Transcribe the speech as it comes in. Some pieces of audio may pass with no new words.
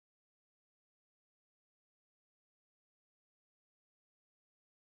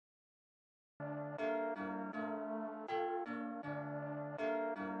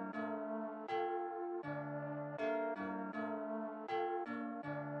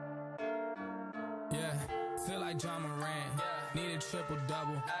Feel like John Morant, need a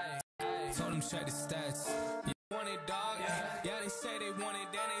triple-double. Told him check the stats. You want it, dog? Yeah, they say they want it,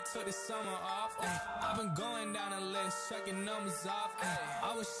 then they took the summer off. I've been going down the list, checking numbers off.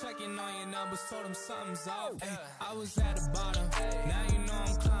 I was checking on your numbers, told them something's off. I was at the bottom, now you know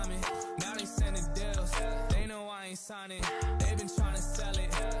I'm climbing. Now they sending deals, they know I ain't signing. They been trying to sell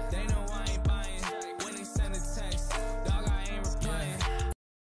it, they know I ain't buying. When they send a text, dog, I ain't replying.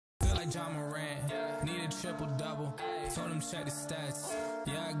 Feel like John Morant, need a triple-double. Told him check the stats,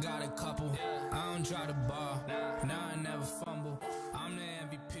 yeah, I got a couple. I don't drop the ball, now I never fumble. I'm the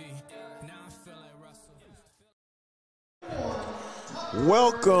MVP, now I feel like Russell.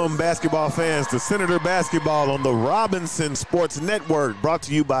 Welcome, basketball fans, to Senator Basketball on the Robinson Sports Network, brought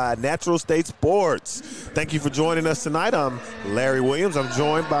to you by Natural State Sports. Thank you for joining us tonight. I'm Larry Williams. I'm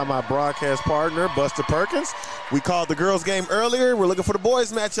joined by my broadcast partner, Buster Perkins. We called the girls' game earlier. We're looking for the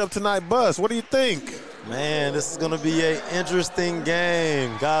boys' matchup tonight. Bus, what do you think? Man, this is going to be an interesting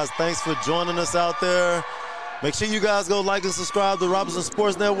game. Guys, thanks for joining us out there. Make sure you guys go like and subscribe to Robinson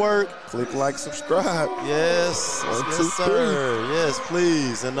Sports Network. Click like, subscribe. Yes, yes, sir. Yes,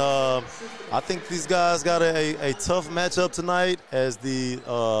 please. And I think these guys got a tough matchup tonight, as the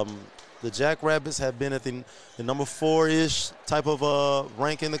Jackrabbits have been at the number 4-ish type of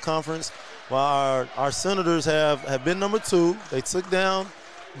rank in the conference, while our Senators have been number 2. They took down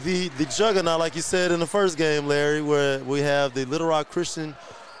the juggernaut, like you said in the first game, Larry, where we have the Little Rock Christian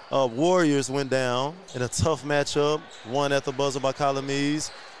Warriors went down in a tough matchup, won at the buzzer by Columese.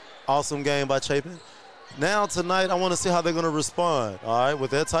 Awesome game by Chapin. Now tonight, I want to see how they're going to respond. All right,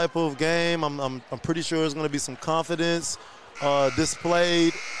 with that type of game, I'm pretty sure there's going to be some confidence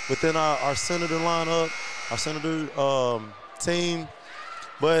displayed within our Senator lineup, our Senator team.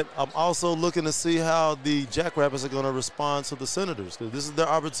 But I'm also looking to see how the Jackrabbits are going to respond to the Senators, because this is their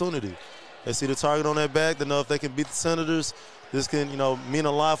opportunity. They see the target on their back. They know if they can beat the Senators, this can, mean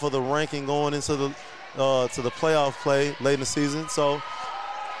a lot for the ranking going into the to the playoff play late in the season. So,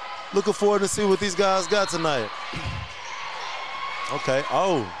 looking forward to see what these guys got tonight. Okay.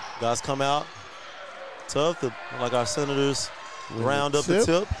 Oh, guys come out tough. Like our Senators round up the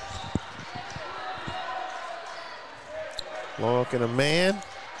tip. Lonoke and a man.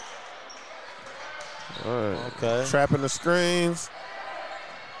 All right. Okay. Trapping the screens.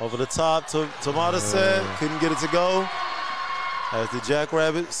 Over the top to Modisette. Couldn't get it to go. As the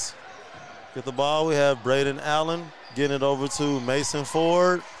Jackrabbits get the ball, we have Braden Allen getting it over to Mason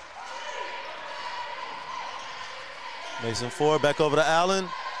Ford. Mason Ford back over to Allen.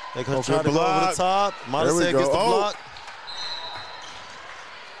 They're going to try to go over the top. Modisette gets the block.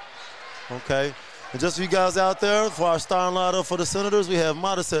 Okay. And just for you guys out there, for our starting lineup for the Senators, we have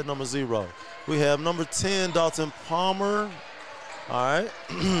Modisette, number 0. We have number 10, Dalton Palmer. All right.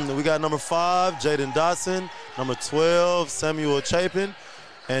 We got number 5, Jaden Dotson. Number 12, Samuel Chapin.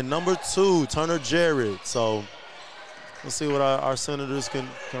 And number 2, Turner Jarrett. So we'll see what our Senators can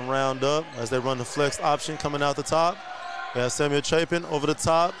round up as they run the flex option coming out the top. We have Samuel Chapin over the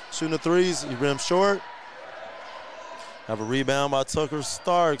top, shooting the threes. He rim short. Have a rebound by Tucker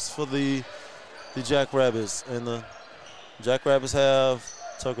Starks for the Jackrabbits. And the Jackrabbits have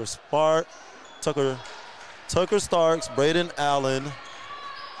Tucker Starks, Braden Allen.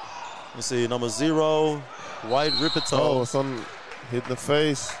 Let's see, number 0, White Ripito. Oh, some hit in the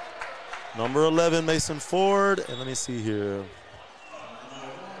face. Number 11, Mason Ford. And let me see here.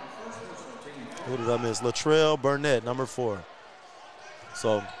 Who did I miss? Latrell Burnett, number 4.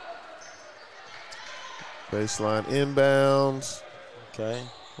 So. Baseline inbounds. Okay.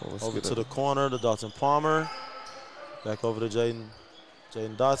 Over to the corner to Dalton Palmer. Back over to Jaden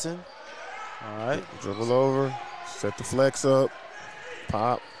Dotson. All right. Dribble over. Set the flex up.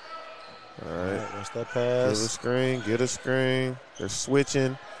 Pop. All right. Watch that pass. Get a screen. They're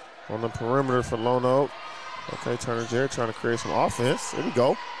switching on the perimeter for Lonoke. Okay, Turner Jarrett trying to create some offense. There we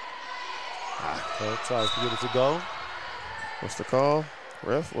go. Okay, tries to get it to go. What's the call?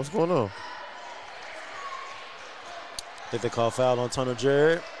 Ref, what's going on? I think they call foul on Turner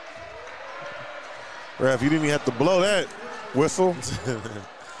Jarrett. Ref, you didn't even have to blow that whistle.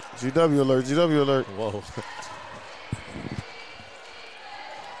 GW alert, GW alert. Whoa.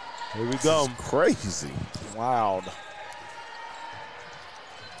 Here we go. Crazy. Wild.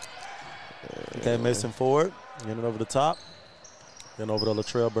 Okay, Mason Ford getting it over the top. Then over to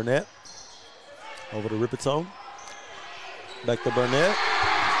Latrell Burnett. Over to Ripito. Back to Burnett.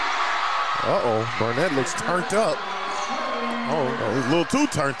 Uh-oh, Burnett looks turned up. Oh, he's a little too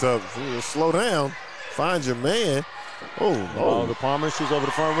turned up. Slow down. Find your man. Oh. The Palmer shoots over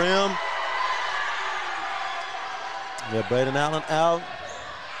the front rim. Yeah, Braden Allen out.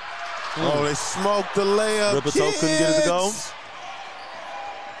 Oh, they smoked the layup. Ripito couldn't get it to go.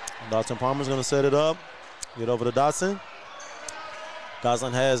 Dotson Palmer's going to set it up. Get over to Dotson.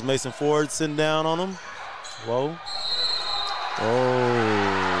 Dotson has Mason Ford sitting down on him. Whoa.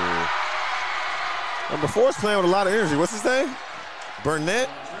 Oh. Number 4 is playing with a lot of energy. What's his name? Burnett?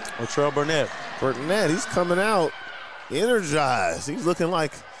 Latrell Burnett. Burnett, he's coming out energized. He's looking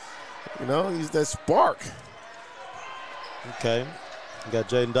like, he's that spark. Okay. We got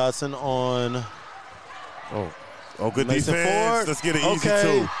Jaden Dotson on. Oh, good Mason defense. Ford. Let's get an easy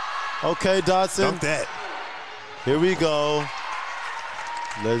 2. Okay, Dotson. Dunk that. Here we go.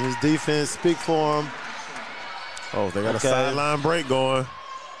 Let his defense speak for him. Oh, they got a sideline break going.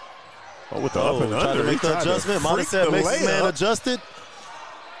 Oh, with the up and trying under. to make the adjustment. Modisette makes his man adjusted.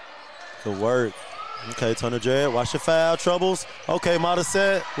 Good work. Okay, Turner Jarrett, watch your foul troubles. Okay,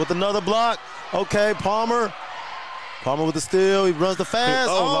 Modisette with another block. Okay, Palmer. Palmer with the steal. He runs the fast.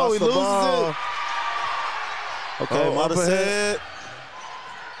 He loses it. Okay, Modisette.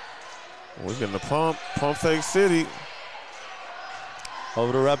 We're getting the pump fake city.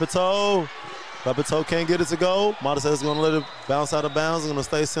 Over to Rapito. Rapito can't get it to go. Modissette's going to let it bounce out of bounds. He's going to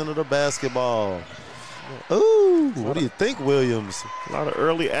stay center to basketball. Ooh, what do you think, Williams? A lot of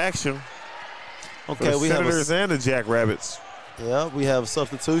early action. Okay, we have Senators and the Jackrabbits. Yeah, we have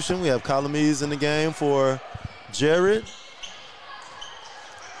substitution. We have Colomise in the game for Jarrett.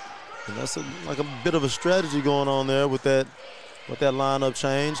 And that's like a bit of a strategy going on there with that lineup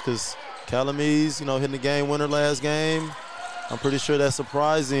change, because Colomise, hitting the game winner last game. I'm pretty sure that's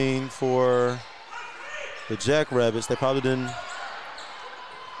surprising for the Jackrabbits. They probably didn't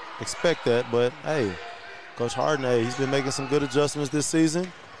expect that, but hey, Coach Harden, he's been making some good adjustments this season,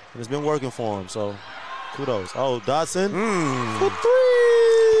 and it's been working for him, so kudos. Oh, Dotson for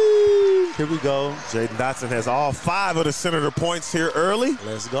 3. Here we go. Jaden Dotson has all 5 of the Senator points here early.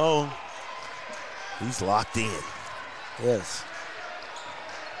 Let's go. He's locked in. Yes.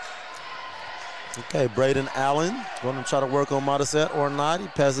 Okay, Braden Allen going to try to work on Modisette or not. He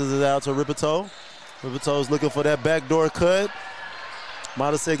passes it out to Ripito. Ripito's looking for that backdoor cut.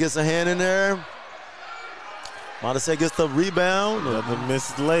 Modisette gets a hand in there. Modisette gets the rebound. Another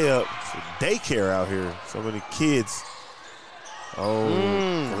missed layup. It's a daycare out here. So many kids.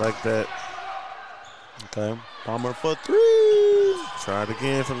 I like that. Okay, Palmer for 3. Try it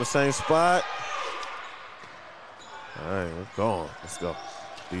again from the same spot. All right, we're going. Let's go.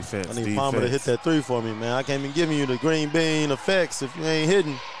 Defense, I need Palmer to hit that 3 for me, man. I can't be giving you the green bean effects if you ain't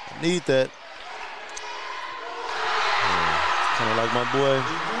hitting. I need that. Kind of like my boy.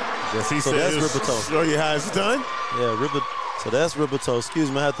 Yes, he so says that's Ripito. Show you how it's done. Yeah, Ripito. So that's Ripito.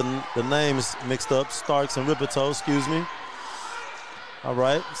 Excuse me, I had the names mixed up. Starks and Ripito, excuse me. All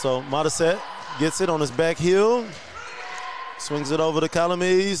right, so Modisette gets it on his back heel. Swings it over to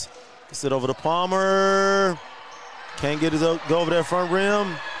Colomise. Gets it over to Palmer. Can't get it go over that front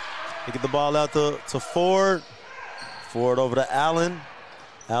rim. They get the ball out to Ford. Ford over to Allen.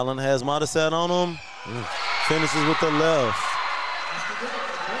 Allen has Modisette on him. Finishes with the left.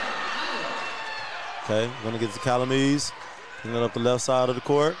 Okay, gonna get to Colomise. Bring it up the left side of the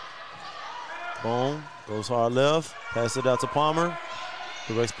court. Boom, goes hard left. Pass it out to Palmer.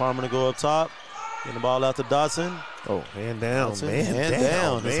 Directs Palmer to go up top. Getting the ball out to Dotson. Oh, hand down, Dotson. man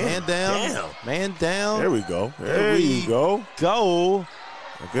down. Man, hand down. Man down. There we go. There you go. Go.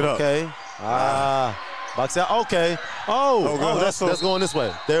 Get up. Okay. Box out. Okay. That's going this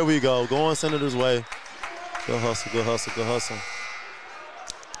way. There we go. Going Senator's way. Good hustle, good hustle, good hustle.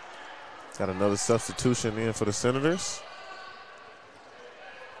 Got another substitution in for the Senators.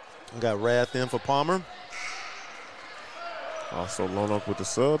 We got Rath in for Palmer. Also Lonoke with the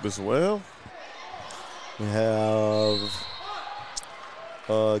sub as well. We have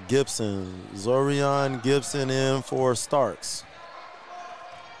Gibson, Zorion Gibson in for Starks.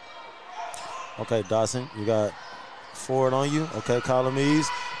 Okay, Dotson, you got Ford on you. Okay, Colomise.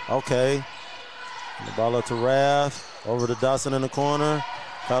 Okay. And the ball up to Rath. Over to Dotson in the corner.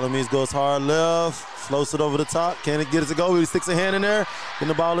 Colomise goes hard left. Floats it over the top. Can it get it to go? He sticks a hand in there. Getting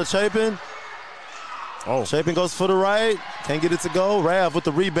the ball to Chapin. Oh. Chapin goes for the right. Can't get it to go. Rav with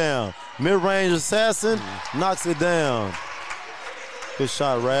the rebound. Mid-range assassin. Knocks it down. Good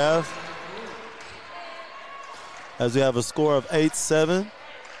shot, Rav. As we have a score of 8-7.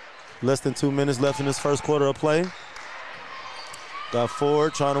 Less than 2 minutes left in this first quarter of play. Got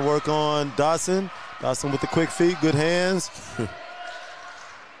Ford trying to work on Dotson. Dotson with the quick feet, good hands.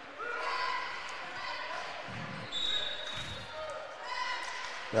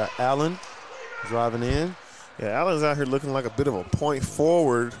 Got Allen driving in. Yeah, Allen's out here looking like a bit of a point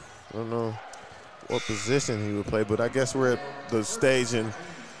forward. I don't know what position he would play, but I guess we're at the stage in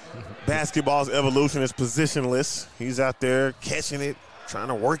basketball's evolution is positionless. He's out there catching it, trying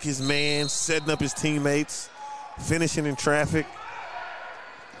to work his man, setting up his teammates, finishing in traffic.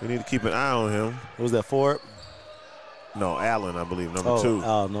 We need to keep an eye on him. What was that, Ford? No, Allen, I believe, number 2.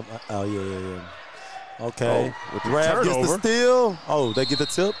 Oh, yeah. Okay. With the Rav gets the steal. Oh, they get the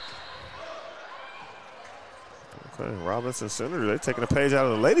tip. Okay, Robinson Center, they're taking a page out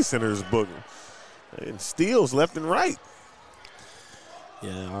of the Lady Center's book. And steals left and right.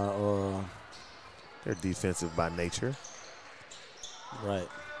 Yeah, they're defensive by nature. Right.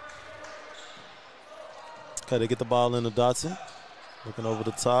 Okay, they get the ball into Dotson. Looking over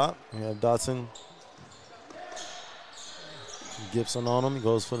the top. We have Dotson. Gibson on him. He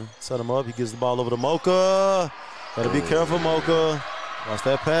goes for set him up. He gives the ball over to Mocha. Gotta be careful, Mocha. Watch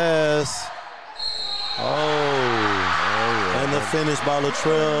that pass. And the finish by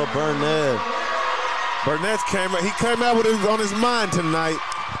Latrell Burnett. Burnett came out with it on his mind tonight.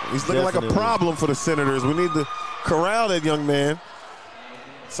 He's looking like a problem for the Senators. We need to corral that young man.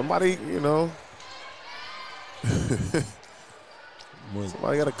 Somebody, somebody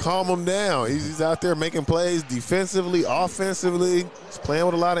got to calm him down. He's out there making plays defensively, offensively. He's playing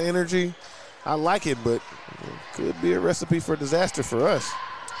with a lot of energy. I like it, but it could be a recipe for disaster for us.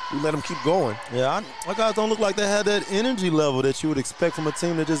 We let them keep going. Yeah, our guys don't look like they had that energy level that you would expect from a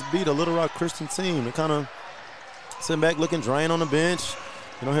team that just beat a Little Rock Christian team. They're kind of sitting back looking drained on the bench.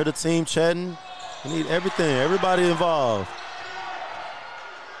 You don't hear the team chatting. You need everything, everybody involved.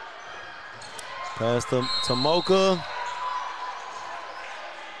 Pass to Mocha.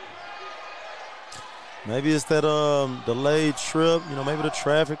 Maybe it's that delayed trip, maybe the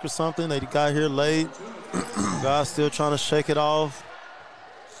traffic or something. They got here late. Guys still trying to shake it off.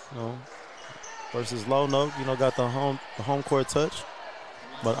 Versus Lonoke, got the home court touch.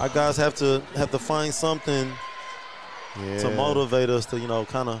 But our guys have to find something to motivate us to,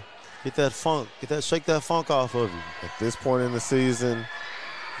 kind of get that funk, shake that funk off of you. At this point in the season,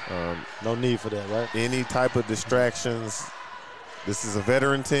 no need for that, right? Any type of distractions. This is a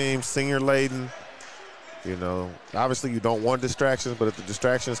veteran team, senior laden. Obviously you don't want distractions, but if the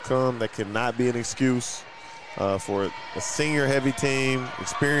distractions come, that cannot be an excuse for a senior-heavy team,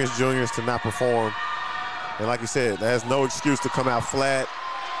 experienced juniors to not perform. And like you said, that has no excuse to come out flat,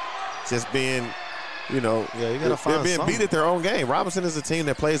 just being, you gotta find they're being something. Beat at their own game. Robinson is a team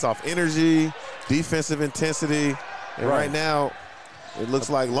that plays off energy, defensive intensity, and right now it looks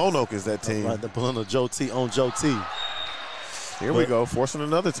like Lonoke is that team. Right, they're pulling a Joe T on Joe T. Here we go, forcing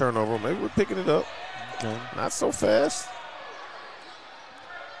another turnover. Maybe we're picking it up. Okay. Not so fast.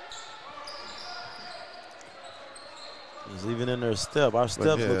 It's even in their step. Our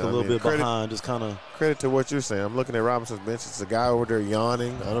steps look a little bit behind. Just kind of credit to what you're saying. I'm looking at Robinson's bench. It's a guy over there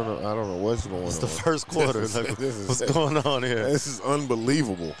yawning. I don't know what's going on. It's the first quarter. What's going on here? This is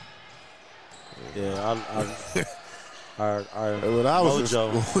unbelievable. Yeah, when I was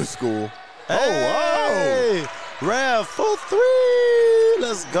in school. Hey, Rav, 4-3.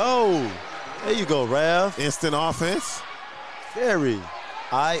 Let's go. There you go, Rav. Instant offense. Very.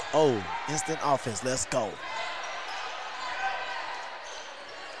 I-O. Instant offense. Let's go.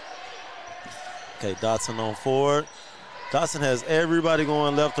 Okay, Dotson on forward. Dotson has everybody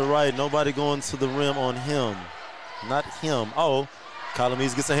going left to right. Nobody going to the rim on him. Not him. Oh,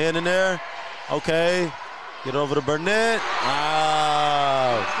 Colomise gets a hand in there. Okay. Get over to Burnett.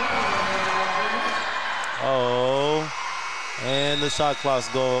 Out. Oh. And the shot clock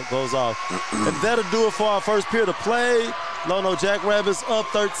goes off. And that'll do it for our first period of play. Lonoke Jackrabbits up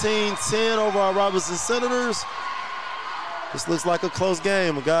 13-10 over our Robinson Senators. This looks like a close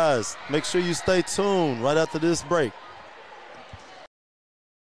game, guys. Make sure you stay tuned right after this break.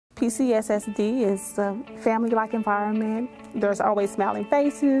 PCSSD is a family-like environment. There's always smiling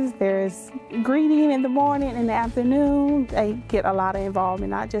faces. There's greeting in the morning and the afternoon. They get a lot of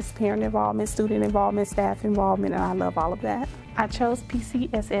involvement, not just parent involvement, student involvement, staff involvement, and I love all of that. I chose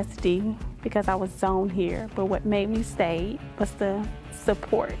PCSSD because I was zoned here, but what made me stay was the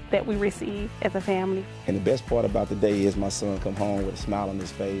support that we receive as a family. And the best part about the day is my son come home with a smile on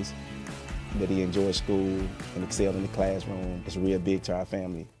his face, that he enjoys school and excelled in the classroom. It's real big to our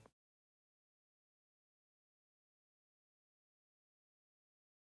family.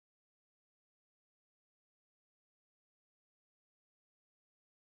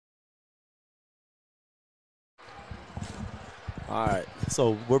 All right,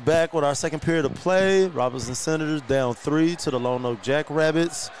 so we're back with our second period of play. Robinson Senators down 3 to the Lonoke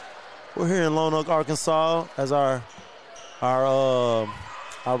Jackrabbits. We're here in Lonoke, Arkansas, as our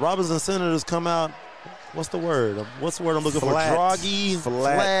Robinson Senators come out. What's the word? What's the word I'm looking flat, for? Droggy,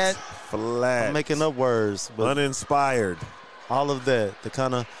 flat. Flat. I'm making up words. Uninspired. all of that. They're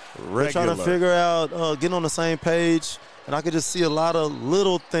trying to figure out, getting on the same page. And I could just see a lot of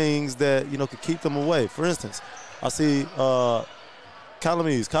little things that, could keep them away. For instance, I see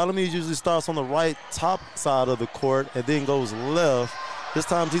Calamese. Calamese usually starts on the right top side of the court and then goes left. This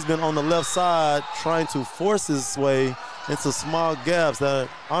time he's been on the left side trying to force his way into small gaps that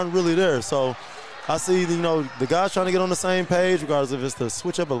aren't really there. So I see, the guys trying to get on the same page, regardless if it's to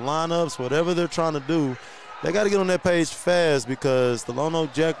switch up of lineups, whatever they're trying to do. They got to get on that page fast because the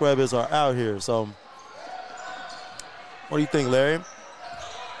Lonoke Jackrabbits are out here. So what do you think, Larry?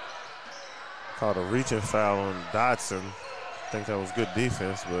 Called a reaching foul on Dotson. I think that was good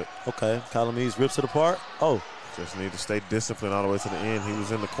defense, but. Okay, Calamese rips it apart. Oh. Just need to stay disciplined all the way to the end. He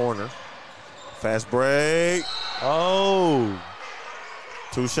was in the corner. Fast break. Oh.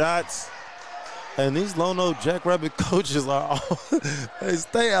 2 shots. And these Lonoke Jackrabbit coaches they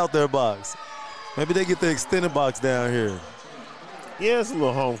stay out their box. Maybe they get the extended box down here. Yeah, it's a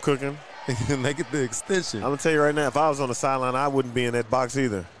little home cooking. And they get the extension. I'm going to tell you right now, if I was on the sideline, I wouldn't be in that box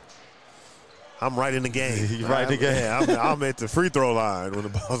either. I'm right in the game. You're right in the game. Yeah, I'm at the free throw line when the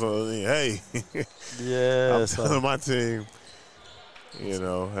ball's on. Hey. Yeah. I'm telling my team,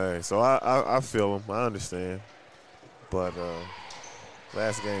 hey. So I feel them. I understand. But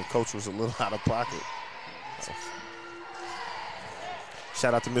last game, coach was a little out of pocket. So.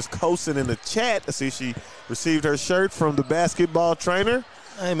 Shout out to Miss Coulson in the chat. I see she received her shirt from the basketball trainer.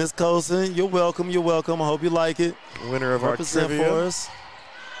 Hey, Miss Coulson, you're welcome. You're welcome. I hope you like it. Winner of our trivia. For us.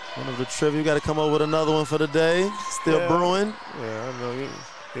 One of the trivia. You got to come up with another one for the day. Still brewing. Yeah, I know.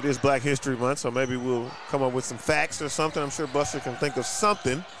 It is Black History Month, so maybe we'll come up with some facts or something. I'm sure Buster can think of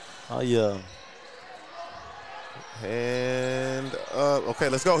something. Oh, yeah. And, okay,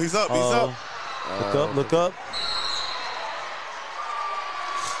 let's go. He's up. He's up. Look up.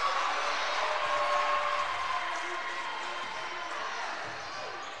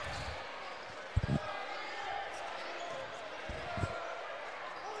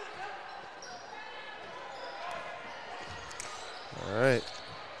 All right.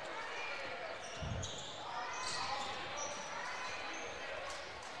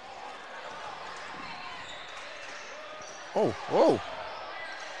 Oh.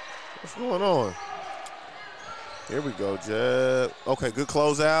 What's going on? Here we go, Jeb. Okay, good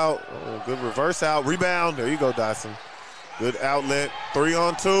closeout. Oh, good reverse out. Rebound. There you go, Dotson. Good outlet.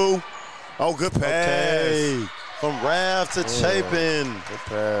 3-on-2. Oh, good pass. Okay. From Rav to Chapin. Good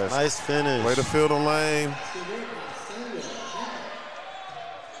pass. Nice finish. Way to fill the lane.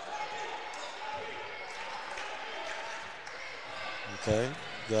 Okay,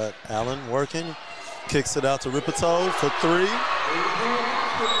 got Allen working. Kicks it out to Ripito for 3.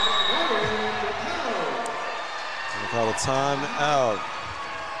 We call a timeout.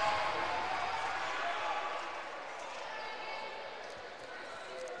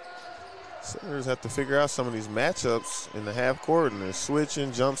 Senators have to figure out some of these matchups in the half court, and they're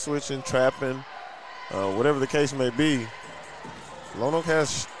switching, jump switching, trapping, whatever the case may be. Lonoke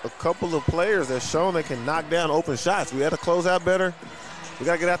has a couple of players that's shown they can knock down open shots. We had to close out better. We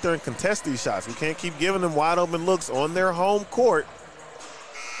got to get out there and contest these shots. We can't keep giving them wide open looks on their home court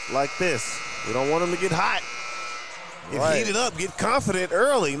like this. We don't want them to get hot, get heated up, get confident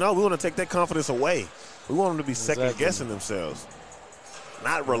early. No, we want to take that confidence away. We want them to be second guessing themselves,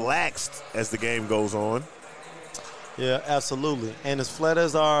 not relaxed as the game goes on. Yeah, absolutely. And as flat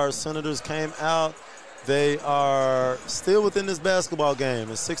as our Senators came out, they are still within this basketball game.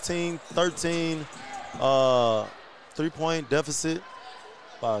 It's 16-13, 3-point deficit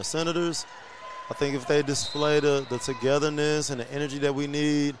by our Senators. I think if they display the togetherness and the energy that we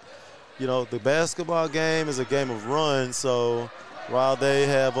need, the basketball game is a game of runs. So while they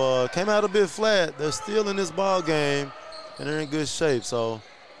have came out a bit flat, they're still in this ball game, and they're in good shape. So,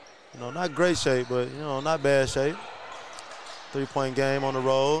 not great shape, but, not bad shape. 3-point game on the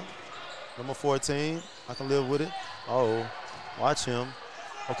road. Number 14, I can live with it. Oh, watch him.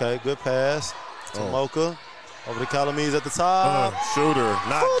 Okay, good pass to Mocha. Over to Calamese at the top. Shooter,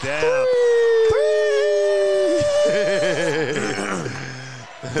 knocked down.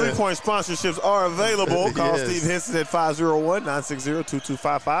 3-point sponsorships are available. Call Steve Henson at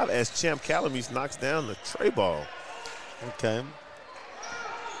 501-960-2255 as Champ Calamese knocks down the tray ball. Okay.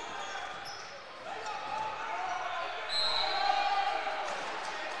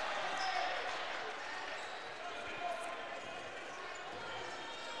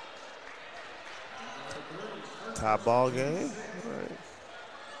 Top ball game. All right.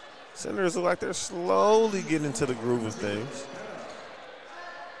 Senators look like they're slowly getting into the groove of things.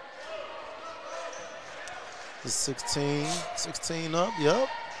 It's 16 up, yep.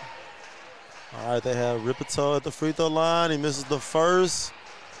 All right, they have Ripito at the free throw line. He misses the first.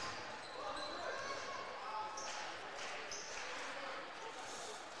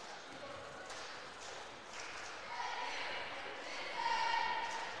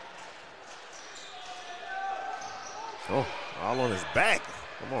 Oh, all on his back.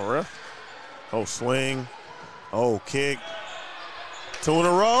 Come on, ref. Oh, swing. Oh, kick. 2 in a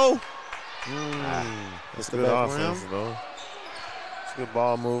row. That's good offense, though. It's good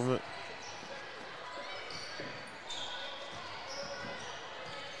ball movement.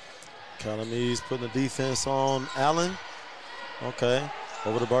 Calamese putting the defense on Allen. Okay,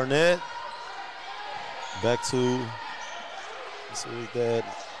 over to Barnett. Back to, let's see that,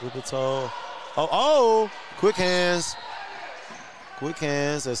 Ripito. Oh, quick hands. Quick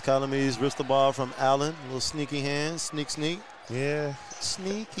hands as Calamese rips the ball from Allen. A little sneaky hands, sneak. Yeah.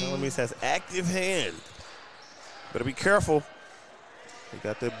 Sneaky. Calamese has active hand. Better be careful. He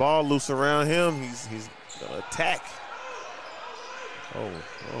got that ball loose around him. He's gonna attack. Oh,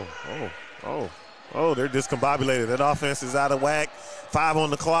 they're discombobulated. That offense is out of whack. 5 on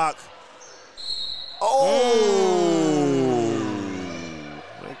the clock.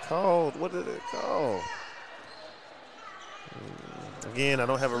 They called, what did they call? Again, I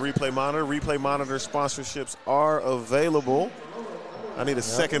don't have a replay monitor. Replay monitor sponsorships are available. I need a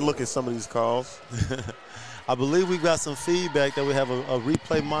second look at some of these calls. I believe we've got some feedback that we have a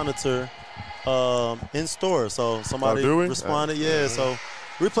replay monitor in store. So somebody responded. So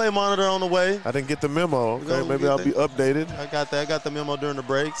replay monitor on the way. I didn't get the memo. Okay, maybe I'll be updated. I got that. I got the memo during the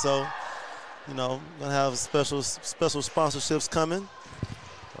break. So, you know, gonna have special sponsorships coming.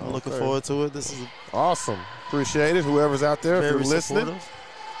 I'm looking forward to it. This is awesome. Appreciate it. Whoever's out there, if you're listening. Supportive.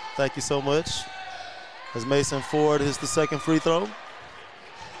 Thank you so much. As Mason Ford hits the second free throw.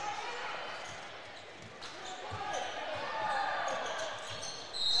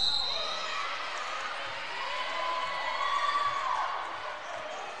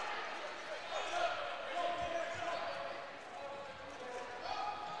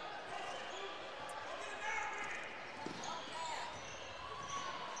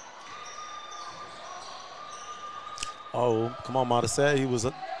 Oh, come on, Modesette. He was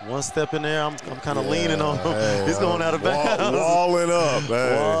one step in there. I'm kind of leaning on him. Hey, he's going out of bounds. Walling up,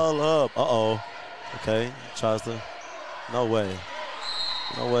 man. Wall up. Uh-oh. Okay, tries to. No way.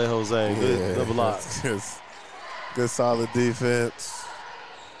 No way, Jose. Good block. Good solid defense.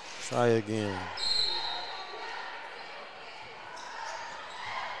 Try again.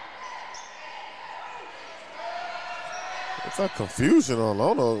 It's like confusion on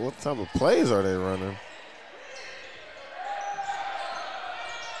Lono. What type of plays are they running?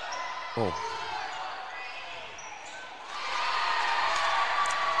 Oh.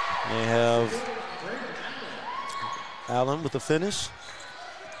 They have Allen with the finish.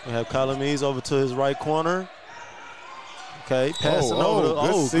 We have Calamese over to his right corner. Okay, passing over to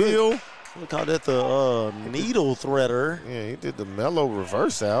good seal. We call that the needle threader. Yeah, he did the mellow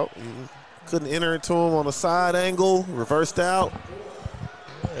reverse out. Couldn't enter it to him on a side angle. Reversed out.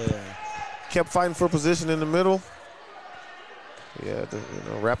 Yeah. Kept fighting for position in the middle. Yeah, to,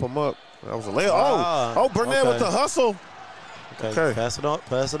 wrap him up. That was a layup. Burnett with the hustle. Okay, pass it up.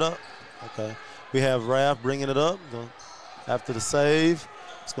 Okay. We have Raph bringing it up. After the save,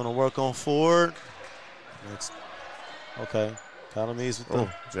 it's going to work on Ford. Next. Okay. Calamese with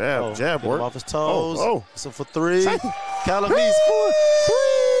the jab work. Off his toes. So for 3. Calamese for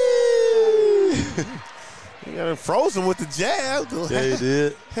 3. He got him frozen with the jab. Yeah, he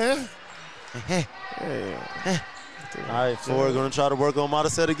did. All right, Ford going to try to work on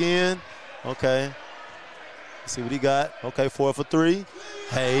Modesette again. Okay. Let's see what he got. Okay, 4 for 3.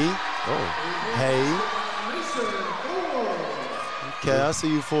 Hey. Okay, I see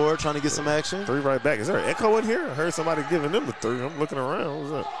you, Ford, trying to get some action. 3 right back. Is there an echo in here? I heard somebody giving them the 3. I'm looking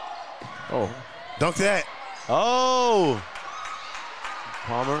around. What's that? Oh, dunk that. Oh.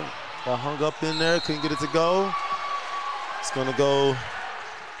 Palmer got hung up in there. Couldn't get it to go. It's going to go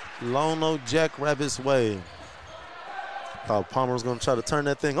Lono Jackrabbits' way. Thought Palmer was going to try to turn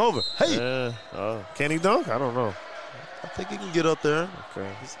that thing over. Hey. Can he dunk? I don't know. I think he can get up there. Okay.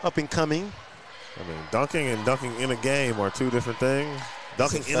 He's up and coming. I mean, dunking and dunking in a game are 2 different things.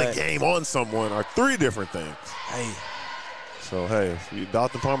 Dunking in a game on someone are 3 different things. Hey. So, hey, if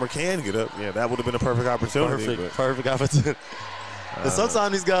Dalton Palmer can get up, that would have been a perfect opportunity. Perfect opportunity. And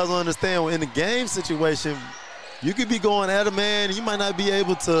sometimes these guys don't understand in the game situation, you could be going at a man. You might not be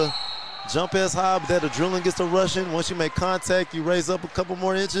able to jump as high, but that adrenaline gets to rushing. Once you make contact, you raise up a couple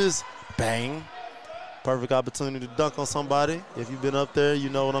more inches. Bang. Perfect opportunity to dunk on somebody. If you've been up there, you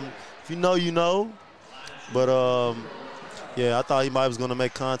know what if you know, you know. But Yeah, I thought he might was going to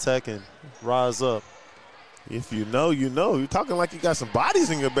make contact and rise up. If you know, you know. You're talking like you got some bodies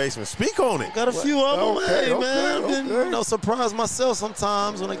in your basement. Speak on it. Got a few of them. Okay, Hey, okay, man. I've been, okay. surprised myself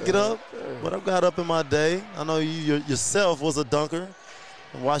sometimes when I get up. But I've got up in my day. I know you yourself was a dunker.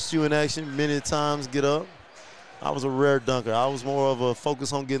 I watched you in action many times get up. I was a rare dunker. I was more of a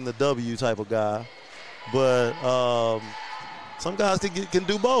focus on getting the W type of guy. But some guys can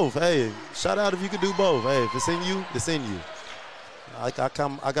do both. Hey, shout out if you can do both. Hey, if it's in you, it's in you. I got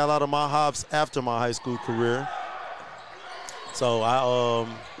a lot of my hops after my high school career. So I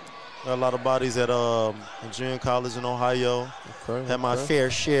got a lot of bodies at in junior college in Ohio. Okay, had my fair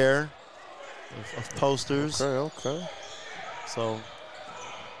share of posters. Okay. So,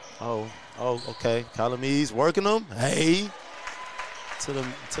 okay. Calamese working them. Hey, to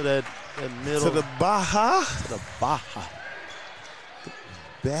that middle. To the Baja. To the Baja.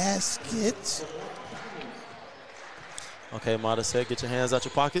 Basket. Okay, Mata said, get your hands out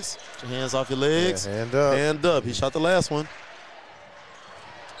your pockets. Get your hands off your legs. Yeah, hand up. Hand up. He shot the last one.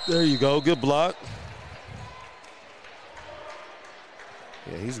 There you go. Good block.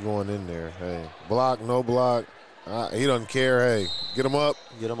 Yeah, he's going in there. Hey, block, no block. He doesn't care. Hey, get him up.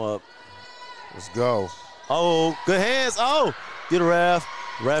 Get him up. Let's go. Oh, good hands. Oh, get a Raph.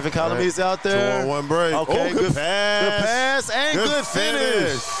 Raph and Calamese out there. 2-on-1 break. Okay, good pass. Good pass and good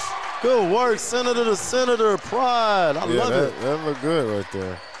finish. Good work, Senator to Senator. Pride. I love it. That looked good right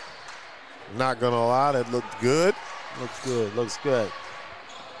there. Not going to lie, that looked good. Looks good.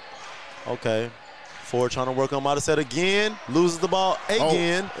 Okay. Ford trying to work on Mata set again. Loses the ball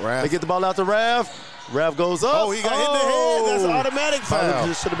again. They get the ball out to Raph. Raph goes up. Oh, he got hit in the head. That's an automatic foul.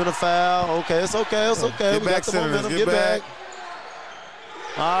 Just should have been a foul. Okay, it's okay. It's okay. Get back, Senators. Get back.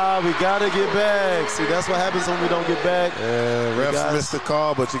 We got to get back. See, that's what happens when we don't get back. Yeah, refs missed the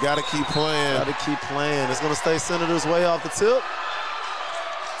call, but you got to keep playing. Got to keep playing. It's going to stay Senators way off the tip.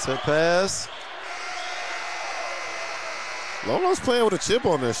 Tip pass. Lono's playing with a chip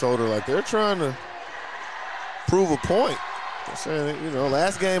on their shoulder, like they're trying to prove a point. They're saying,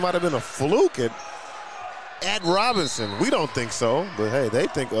 last game might have been a fluke at Robinson. We don't think so, but hey, they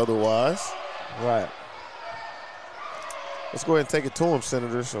think otherwise. Right. Let's go ahead and take it to him,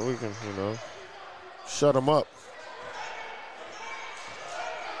 Senator, so we can, shut him up.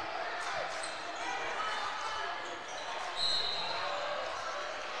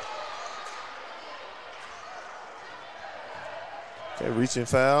 Okay, reaching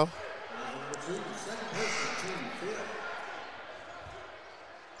foul.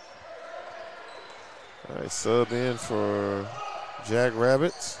 All right, sub in for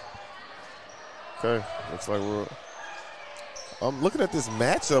Jackrabbits. Okay, looks like I'm looking at this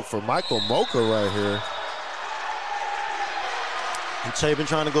matchup for Michael Mocha right here. And Chapin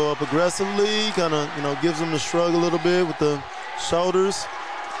trying to go up aggressively, kind of, gives him the shrug a little bit with the shoulders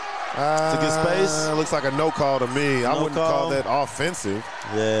to get space. Looks like a no call to me. I wouldn't call that offensive.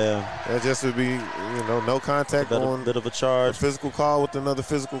 Yeah. That just would be, no contact on. A bit of a charge. A physical call with another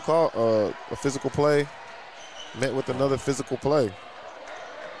physical call, a physical play met with another physical play.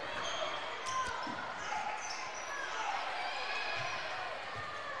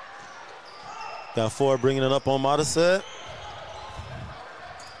 Got Ford bringing it up on Mataset.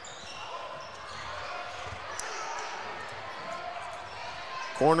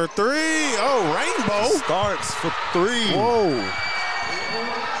 Corner three. Oh, Rainbow. Starks for three. Whoa.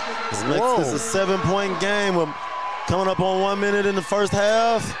 This is a 7-point game. We're coming up on 1 minute in the first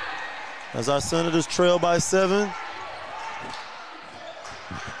half as our Senators trail by 7.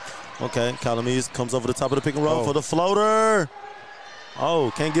 Okay, Calamese comes over the top of the pick and roll for the floater.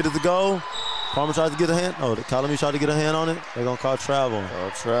 Oh, can't get it to go. Palmer tries to get a hand. Oh, the Calamese tried to get a hand on it. They're going to call travel.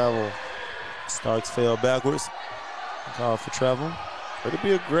 Travel. Starks fell backwards. Call for travel. Way to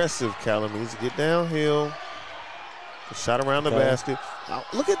be aggressive, Calamese. Get downhill. Shot around the basket. Oh,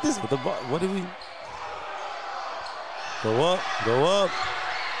 look at this. What did we? Go up. Go up.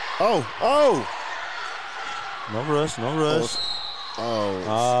 Oh. No rush. No rush. There's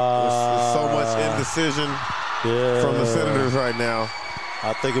so much indecision from the Senators right now.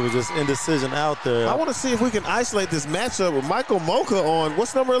 I think it was just indecision out there. I want to see if we can isolate this matchup with Michael Mocha on,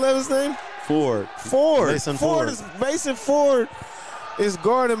 what's number 11's name? Ford. Mason Ford is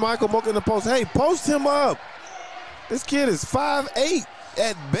guarding Michael Mocha in the post. Hey, post him up. This kid is 5'8"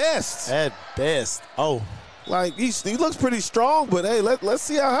 at best. At best. Oh. Like, he looks pretty strong, but hey, let's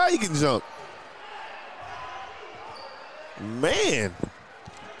see how high he can jump. Man.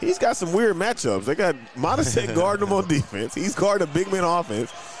 He's got some weird matchups. They got Modestet guarding him on defense. He's guarding a big man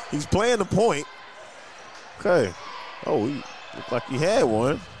offense. He's playing the point. Okay. Oh, he looked like he had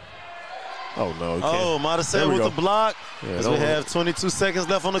one. Oh, no. Oh, might have said with the block. Yeah, as we have 22 seconds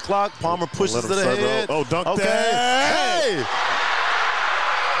left on the clock. Palmer pushes to the head. Oh, dunk okay. that. Hey!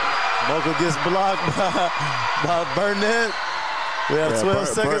 Mocha gets blocked by Burnett. We have 12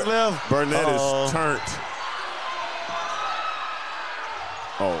 seconds left. Burnett is turned.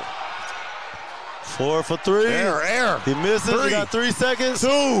 Oh. 4 for 3. Air. He misses. He got 3 seconds. 2.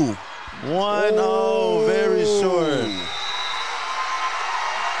 1. Oh, very short.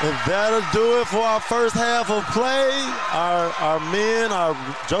 And that'll do it for our first half of play. Our men, our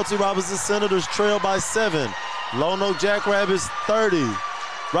Josie Robinson Senators trail by 7. Lonoke Jackrabbits 30.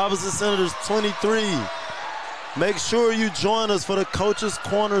 Robinson Senators 23. Make sure you join us for the Coach's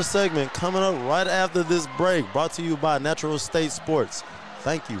Corner segment coming up right after this break. Brought to you by Natural State Sports.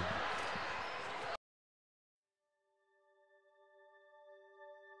 Thank you.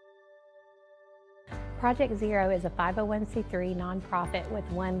 Project Zero is a 501c3 nonprofit with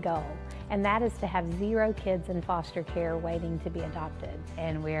one goal, and that is to have 0 kids in foster care waiting to be adopted.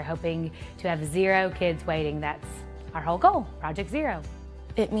 And we're hoping to have 0 kids waiting. That's our whole goal, Project Zero.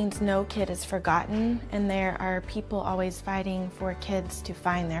 It means no kid is forgotten, and there are people always fighting for kids to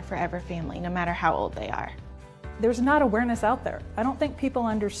find their forever family, no matter how old they are. There's not awareness out there. I don't think people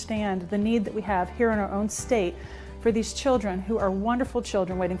understand the need that we have here in our own state for these children who are wonderful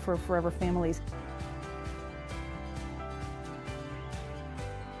children waiting for forever families.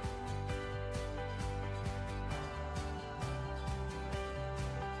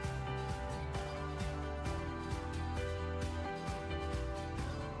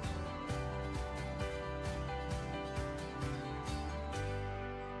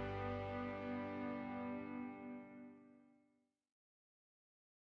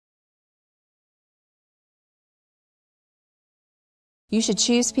 You should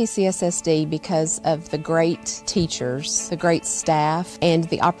choose PCSSD because of the great teachers, the great staff, and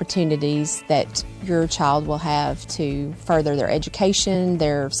the opportunities that your child will have to further their education,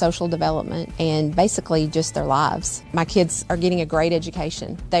 their social development, and basically just their lives. My kids are getting a great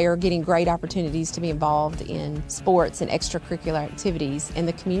education. They are getting great opportunities to be involved in sports and extracurricular activities in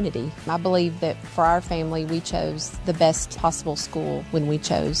the community. I believe that for our family, we chose the best possible school when we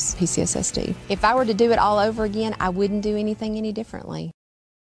chose PCSSD. If I were to do it all over again, I wouldn't do anything any differently.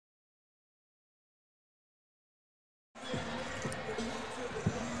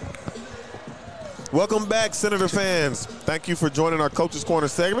 Welcome back, Senator fans. Thank you for joining our Coach's Corner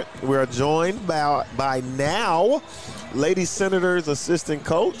segment. We are joined by now Lady Senators assistant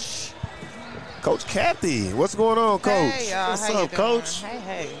coach, Coach Kathy. What's going on, Coach? Hey, y'all. What's How up, you Coach? Doing?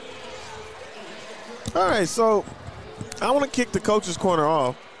 Hey. All right, so I want to kick the Coach's Corner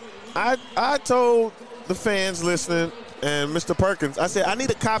off. I told the fans listening and Mr. Perkins, I said, I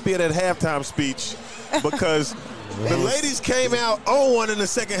need a copy of that halftime speech because the ladies came out 0-1 in the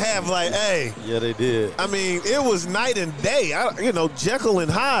second half like, hey. Yeah, they did. I mean, it was night and day. Jekyll and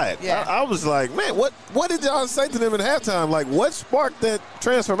Hyde. Yeah. I was like, man, what did y'all say to them in halftime? Like, what sparked that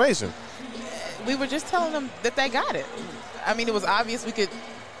transformation? We were just telling them that they got it. I mean, it was obvious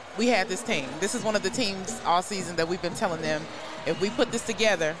we had this team. This is one of the teams all season that we've been telling them, if we put this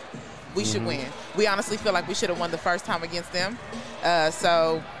together, we should win. We honestly feel like we should have won the first time against them.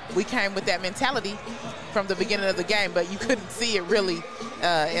 So we came with that mentality from the beginning of the game, but you couldn't see it really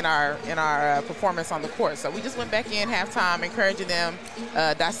in our performance on the court. So we just went back in halftime, encouraging them,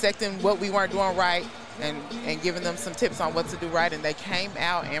 dissecting what we weren't doing right, and giving them some tips on what to do right, and they came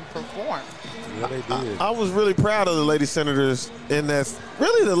out and performed. Yeah, they did. I was really proud of the Lady Senators in that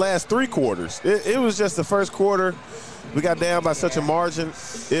really the last 3 quarters. It was just the first quarter. We got down by such a margin.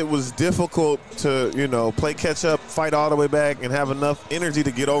 It was difficult to, play catch up, fight all the way back, and have enough energy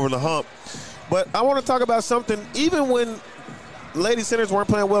to get over the hump. But I want to talk about something. Even when Lady Senators weren't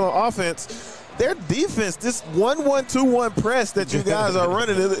playing well on offense, their defense, this 1-1-2-1 press that you guys are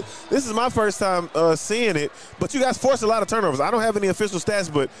running, this is my first time seeing it, but you guys forced a lot of turnovers. I don't have any official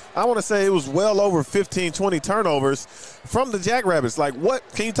stats, but I want to say it was well over 15, 20 turnovers from the Jackrabbits. Like, what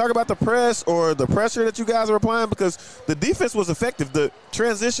can you talk about the press or the pressure that you guys are applying? Because the defense was effective. The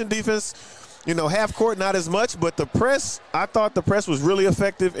transition defense, half court, not as much, but the press, I thought the press was really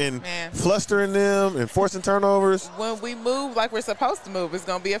effective in flustering them and forcing turnovers. When we move like we're supposed to move, it's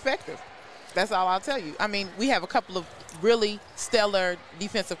going to be effective. That's all I'll tell you. I mean, we have a couple of really stellar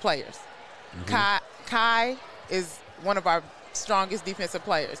defensive players. Kai is one of our strongest defensive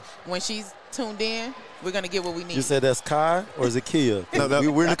players. When she's tuned in, we're going to get what we need. You said that's Kai or is it Kia?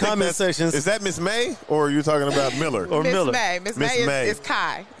 No, we're in the comment sections. Is that Miss May or are you talking about Miller? Or Miller? Miss May is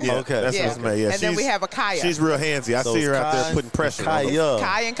Kai. Yeah, okay. That's Miss May. Yeah, and then we have a Kaya. She's real handsy. I see her out there putting pressure on her.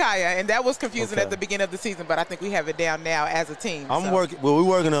 Kai and Kaya. And that was confusing at the beginning of the season, but I think we have it down now as a team. We're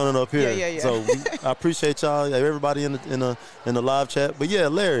working on it up here. Yeah. So I appreciate y'all, everybody in the live chat. But yeah,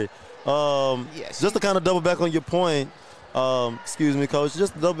 Larry, just to kind of double back on your point, excuse me, Coach,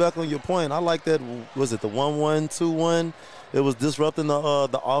 just to double back on your point, I like that, was it the 1-1, 2-1? It was disrupting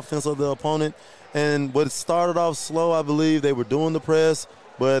the offense of the opponent. And what started off slow, I believe they were doing the press,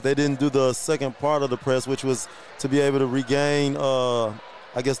 but they didn't do the second part of the press, which was to be able to regain,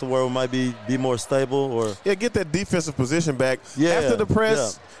 I guess the word might be more stable or get that defensive position back. After the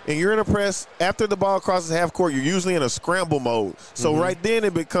press, and you're in a press, after the ball crosses half court, you're usually in a scramble mode. So right then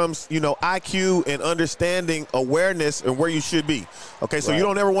it becomes, IQ and understanding awareness and where you should be. Okay, so you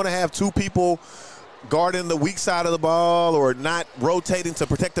don't ever want to have two people guarding the weak side of the ball or not rotating to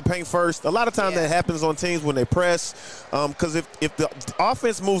protect the paint first. A lot of times that happens on teams when they press, because if the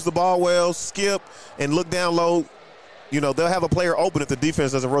offense moves the ball well, skip, and look down low, they'll have a player open if the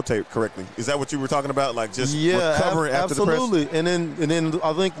defense doesn't rotate correctly. Is that what you were talking about? Like just recovering after the press? Absolutely. And then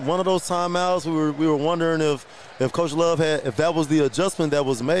I think one of those timeouts we were wondering if Coach Love if that was the adjustment that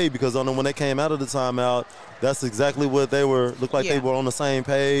was made, because when they came out of the timeout, that's exactly what they looked like. They were on the same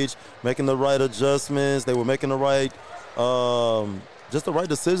page, making the right adjustments. They were making the right just the right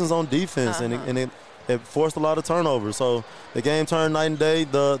decisions on defense, and it forced a lot of turnovers. So the game turned night and day.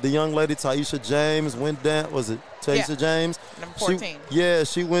 The young lady, Taisha James, went down. Was it Taisha James? Number 14.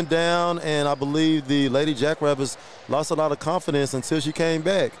 She went down, and I believe the Lady Jackrabbits lost a lot of confidence until she came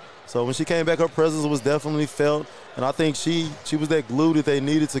back. So when she came back, her presence was definitely felt, and I think she was that glue that they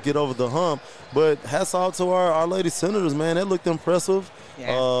needed to get over the hump. But hats off to our Lady Senators, man. That looked impressive.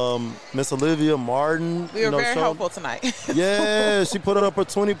 Yeah. Miss Olivia Martin. We were very hopeful tonight. Yeah, she put up a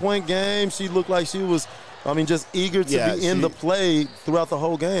 20-point game. She looked like she was, just eager to be in the play throughout the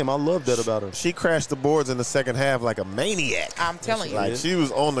whole game. I love that about her. She crashed the boards in the second half like a maniac. I'm telling you. Like she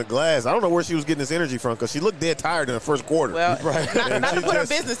was on the glass. I don't know where she was getting this energy from because she looked dead tired in the first quarter. Well, not to put her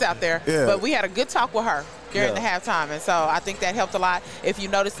business out there, but we had a good talk with her during the halftime, and so I think that helped a lot. If you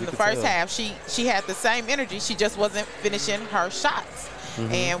noticed in the first half, she had the same energy. She just wasn't finishing her shots.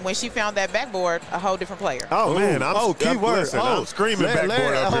 And when she found that backboard, a whole different player. Oh, man. Key word. I'm screaming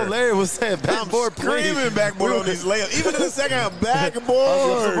backboard up here. Larry was saying backboard. I'm screaming backboard on these layups. Even in the second half,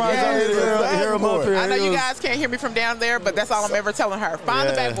 backboard. I know you guys can't hear me from down there, but that's all I'm ever telling her. Find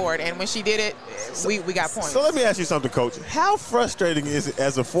the backboard. And when she did it, we got points. So let me ask you something, Coach. How frustrating is it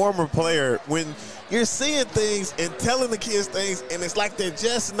as a former player when you're seeing things and telling the kids things, and it's like they're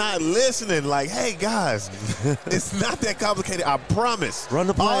just not listening? Like, hey, guys, it's not that complicated. I promise. Run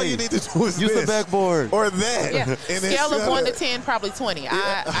the play. All you need to do is use the backboard or that. Yeah. Scale of 1 to 10, probably 20.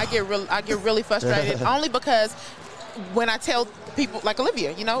 I get really frustrated only because when I tell people like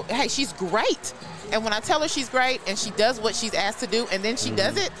Olivia, hey, she's great. And when I tell her she's great and she does what she's asked to do and then she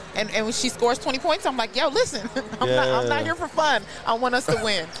does it and when she scores 20 points, I'm like, yo, listen, I'm not here for fun. I want us to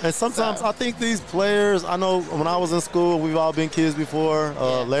win. And sometimes I think these players, I know when I was in school, we've all been kids before.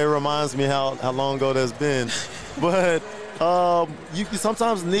 Larry reminds me how long ago that's been. But you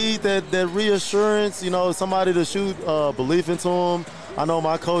sometimes need that reassurance, somebody to shoot belief into them. I know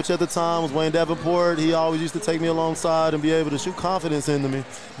my coach at the time was Wayne Davenport. He always used to take me alongside and be able to shoot confidence into me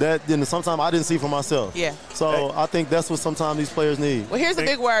that sometimes I didn't see for myself. Yeah. So I think that's what sometimes these players need. Well, here's a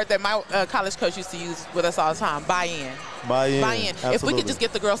big word that my college coach used to use with us all the time: buy-in. Buy-in. Buy-in. If we could just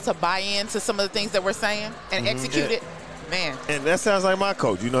get the girls to buy in to some of the things that we're saying and execute it, man. And that sounds like my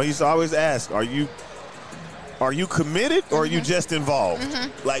coach. He used to always ask, Are you committed or are you just involved?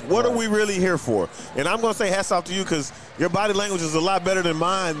 Like, what are we really here for? And I'm going to say hats off to you because your body language is a lot better than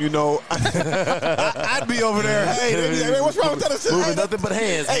mine, I'd be over there, hey, what's wrong with that? Moving nothing but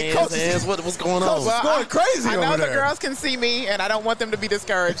hands. Hey, hands. What's going on? It's going crazy over there. I know the girls can see me, and I don't want them to be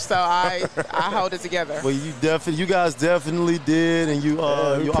discouraged, so I hold it together. Well, you guys definitely did, and you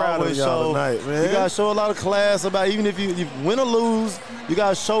always show. Tonight, man. You guys show a lot of class about even if you win or lose, you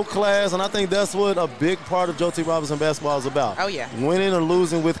guys show class, and I think that's what a big part of Joe T. Robinson basketball is about. Oh, yeah. Winning or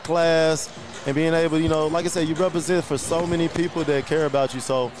losing with class and being able, like I said, you represent for so many people that care about you.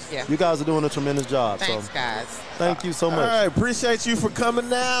 So you guys are doing a tremendous job. Thanks, guys. Thank you so much. All right, appreciate you for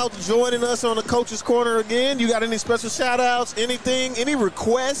coming out, joining us on the Coach's Corner again. You got any special shout-outs, anything, any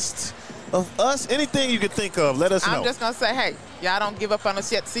requests of us, anything you could think of, let us know. I'm just going to say, hey, y'all don't give up on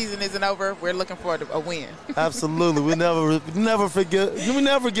us yet. The season isn't over. We're looking for a win. Absolutely. We never forget. We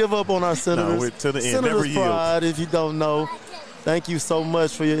never give up on our Senators. No, to the end. Senators Never yield. pride, if you don't know. Thank you so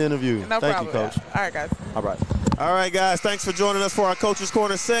much for your interview. No Thank problem. you, Coach. All right, guys. All right. All right, guys. Thanks for joining us for our Coach's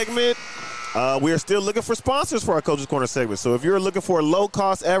Corner segment. We are still looking for sponsors for our Coach's Corner segment. So if you're looking for a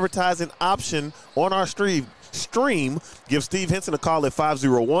low-cost advertising option on our stream, give Steve Henson a call at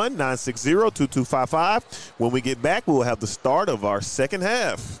 501-960-2255. When we get back, we will have the start of our second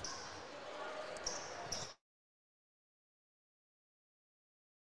half.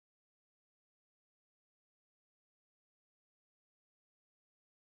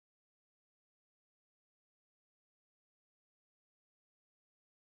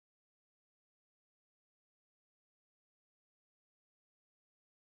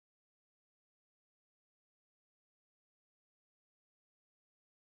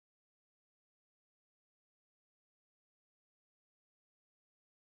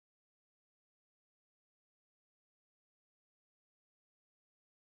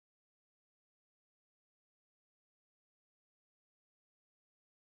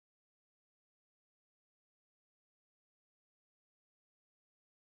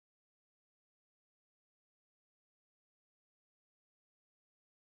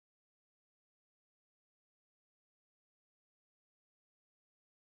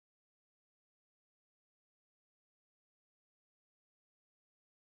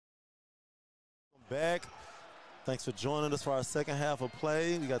 Back. Thanks for joining us for our second half of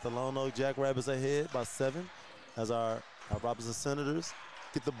play. We got the Lonoke Jackrabbits ahead by 7 as our Robinson Senators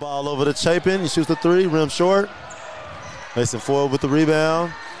get the ball over to Chapin. He shoots the 3, rim short. Mason Ford with the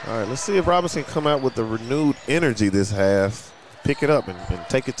rebound. All right, let's see if Robinson come out with the renewed energy this half. Pick it up and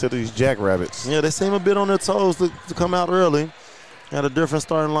take it to these Jackrabbits. Yeah, they seem a bit on their toes to come out early. Got a different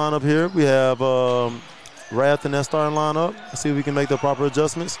starting lineup here. We have Rath in that starting lineup. Let's see if we can make the proper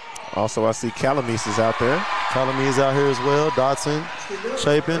adjustments. Also, I see Calamise is out there. Calamise is out here as well. Dotson,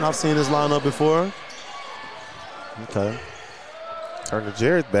 Chapin. I've seen this lineup before. Okay. Turner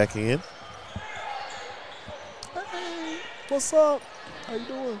Jarrett back in. Hey, what's up? How you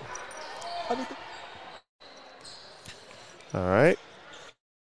doing? All right.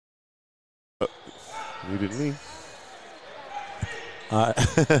 Muted me. All right.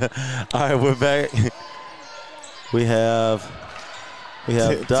 All right, we're back. We have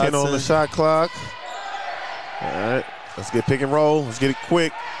 10 Dotson on the shot clock. All right, let's get pick and roll. Let's get it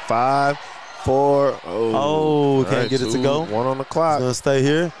quick. 5, 4. Oh, can't right, get it to go. 1 on the clock. Gonna stay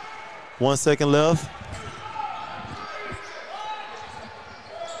here. 1 second left.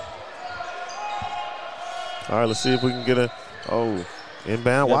 All right, let's see if we can get a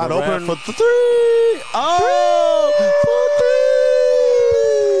inbound wide open for 3. Oh,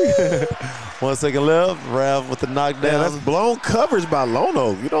 for 3. 1 second left. Rav with the knockdown. Yeah, that's blown coverage by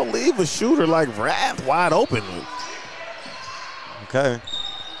Lono. You don't leave a shooter like Rav wide open. Okay.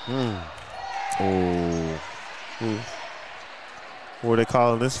 What are they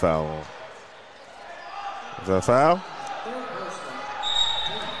calling this foul on? Is that a foul?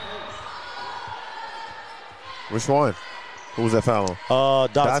 Which one? Who was that foul on?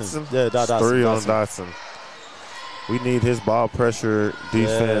 Dotson. Yeah, Dotson. 3 on Dotson. We need his ball pressure,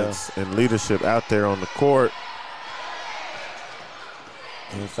 defense, and leadership out there on the court.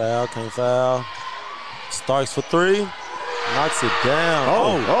 Can't foul. Starks for 3. Knocks it down.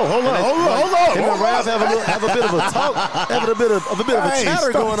 Hold on. Him and Rav have a bit of a talk, having a bit of a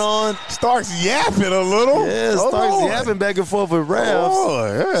chatter going on. Starks yapping a little. Yeah, Starks yapping back and forth with Rav.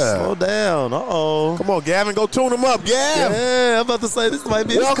 Oh, yeah. Slow down. Come on, Gavin, go tune him up, Gav. Yeah, I'm about to say this might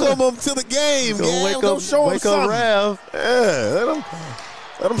be. Welcome him to the game, Gav. Go show him something. Rav. Yeah,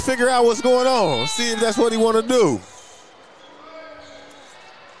 let him figure out what's going on. See if that's what he want to do.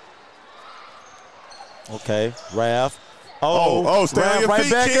 Okay, Rav. Stay on your right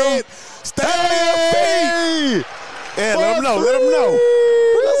feet, back kid. Stay on your feet. Yeah, let him know.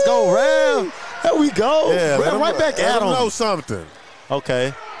 Let's go, Rav. There we go. Yeah, Rav right back at him. Let him know something.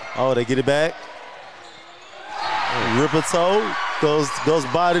 Okay. Oh, they get it back. Rip a toe. Goes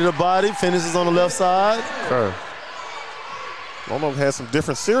body to body. Finishes on the left side. Okay. Lonoke had some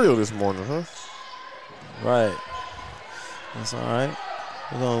different cereal this morning, huh? Right. That's all right.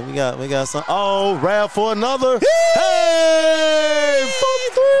 We got some. Oh, Rav for another. Hey!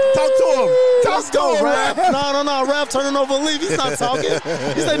 43! Talk to him. Let's go, Rav. No. Rav turning over a leaf. He's not talking.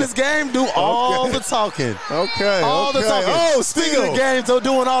 He's letting this game do all the talking. Okay. All the talking. Oh, speaking of the game, so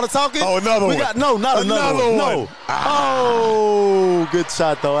doing all the talking. Oh, another one. Not another one. No. Oh, good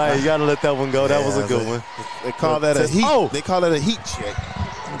shot, though. Hey, you got to let that one go. That was a good one. They call that a heat. They call that a heat check.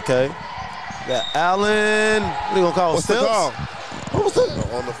 Okay. Got Allen. What are you going to call? What's the call? What was that?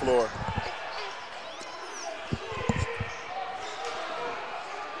 On the floor.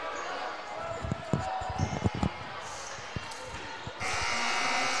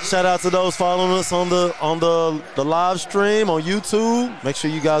 Shout out to those following us on the live stream on YouTube. Make sure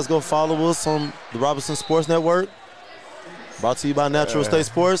you guys go follow us on the Robinson Sports Network. Brought to you by Natural State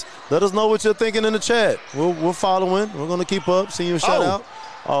Sports. Let us know what you're thinking in the chat. We're following. We're going to keep up. Send you a shout out.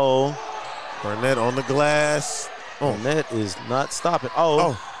 Oh. Burnett on the glass. Burnett is not stopping.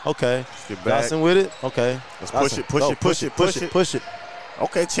 Okay. Get back. Dawson with it. Okay. Let's push it.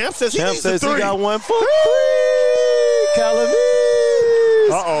 Okay, Champ says he needs a three. He got 1 for 3. Calamise.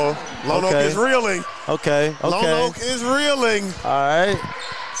 Lonoke is reeling. Okay. Lonoke is reeling. All right.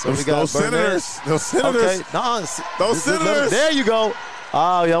 So we got those Senators. Those Senators. Okay. No, those Senators. There you go.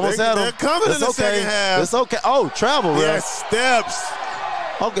 Oh, you almost had them. They're coming in the second half. It's okay. Oh, travel. Yes, steps.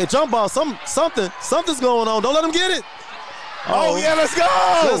 Okay, jump ball. Something's going on. Don't let him get it. Oh, yeah, let's go.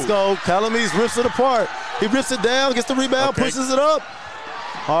 Let's go. Calamise rips it apart. He rips it down, gets the rebound, pushes it up.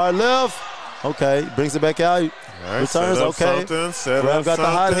 Hard left. Okay, brings it back out. Right, returns. Okay. Graham got the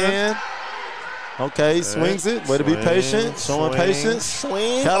hot hand. Okay, swings it. Way to be patient. Showing patience.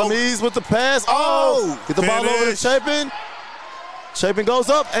 Calamise with the pass. Get the ball over to Chapin. Chapin goes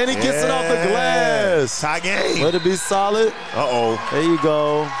up, and he gets it off the glass. Tie game. Way to be solid. There you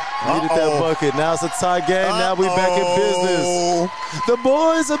go. Needed that bucket. Now it's a tie game. Now we back in business. The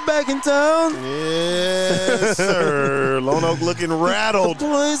boys are back in town. Yes, sir. Lonoke looking rattled. The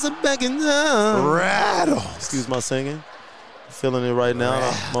boys are back in town. Rattled. Excuse my singing. Feeling it right now.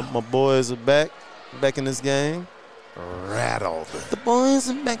 My boys are back in this game. Rattled. The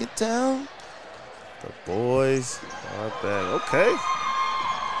boys are back in town. The boys are back. Okay.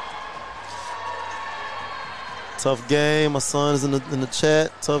 Tough game. My son is in the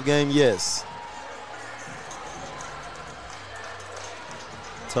chat. Tough game, yes.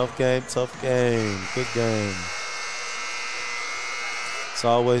 Tough game. Good game. It's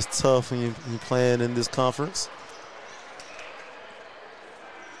always tough when you're playing in this conference.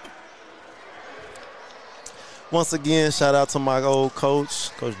 Once again, shout out to my old coach,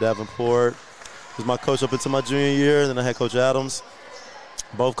 Coach Davenport. He was my coach up until my junior year. Then I had Coach Adams.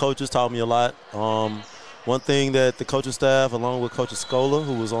 Both coaches taught me a lot. One thing that the coaching staff, along with Coach Escola,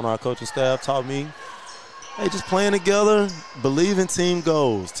 who was on our coaching staff, taught me, hey, just playing together, believe in team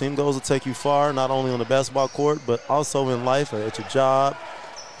goals. Team goals will take you far, not only on the basketball court, but also in life, at your job.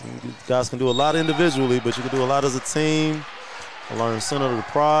 You guys can do a lot individually, but you can do a lot as a team. I learned Senator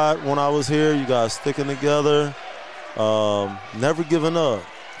Pride when I was here. You guys sticking together, never giving up.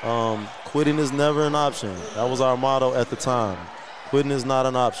 Quitting is never an option. That was our motto at the time. Quitting is not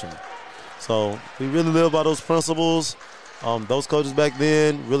an option. So we really live by those principles. Those coaches back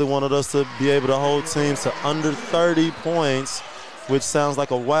then really wanted us to be able to hold teams to under 30 points, which sounds like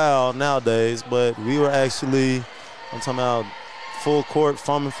a wow nowadays, but we were actually, I'm talking about full court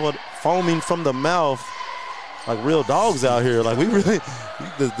foaming from the mouth, like real dogs out here. Like we really,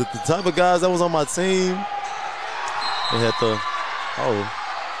 the type of guys that was on my team, they had to,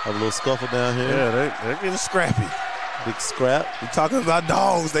 have a little scuffle down here. Yeah, they're getting scrappy. Big scrap. We talking about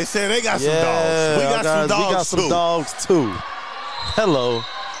dogs. They said they got some dogs. We got some dogs too. Hello.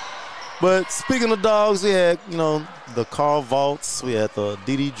 But speaking of dogs, we had, the Carl Vaults. We had the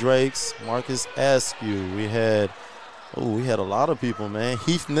D.D. Drakes, Marcus Askew. We had a lot of people, man.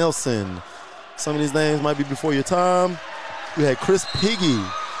 Heath Nelson. Some of these names might be before your time. We had Chris Piggy.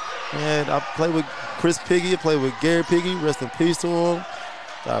 Man, I played with Chris Piggy. I played with Gary Piggy. Rest in peace to him.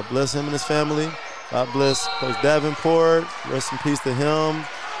 God bless him and his family. God bless Coach Davenport. Rest in peace to him.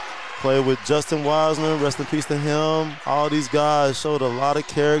 Played with Justin Wiseman. Rest in peace to him. All these guys showed a lot of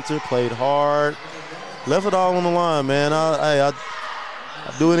character, played hard, left it all on the line, man. I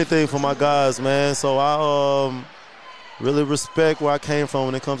do anything for my guys, man. So I really respect where I came from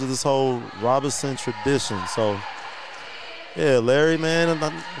when it comes to this whole Robinson tradition. So, yeah, Larry, man,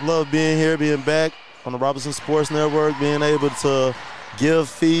 I love being here, being back on the Robinson Sports Network, being able to give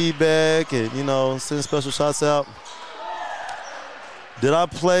feedback and, send special shots out. Did I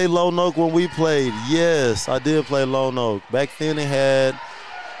play Lonoke when we played? Yes, I did play Lonoke. Back then they had,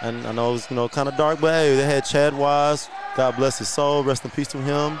 and I know it was, kind of dark, but hey, they had Chad Wise. God bless his soul. Rest in peace to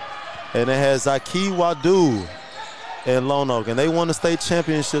him. And they had Zaki Wadu and Lonoke, and they won the state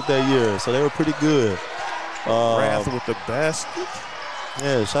championship that year, so they were pretty good. Wrath with the basket.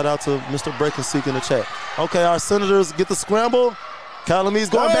 Yeah, shout out to Mr. Breakenseek in the chat. Okay, our Senators get the scramble. Calamise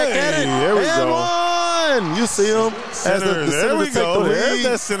going back at it. There we go. One. You see them. There we go. There's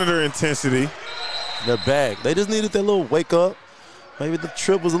that Senator intensity. They're back. They just needed that little wake up. Maybe the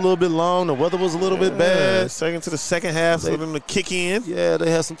trip was a little bit long. The weather was a little bit bad. Second to the second half for them to kick in. Yeah,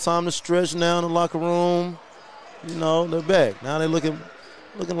 they had some time to stretch now in the locker room. They're back. Now they're looking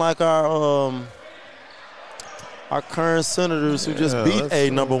like our our current Senators who just beat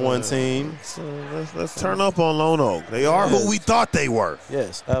a #1 team. Let's turn up on Lonoke. They are who we thought they were.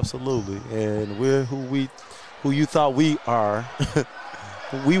 Yes, absolutely. And we're who you thought we are.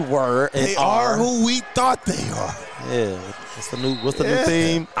 We were and they are who we thought they are. Yeah. What's the new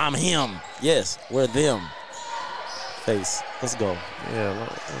theme? I'm him. Yes, we're them. Face. Let's go. Yeah,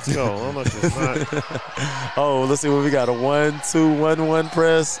 let's go. Oh, let's see what we got. A 1-2-1-1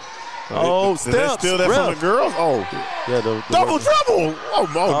 press. Oh, steps. Did they steal that from the girls? Oh. Yeah, double trouble. Oh,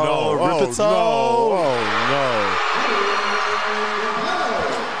 no. Rip it toe.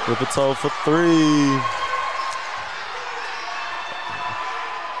 No. Rip it toe for 3.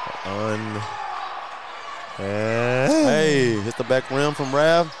 Hey, hit the back rim from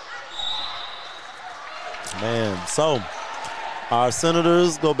Rav. Man, so our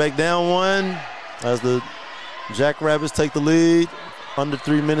Senators go back down 1 as the Jackrabbits take the lead. Under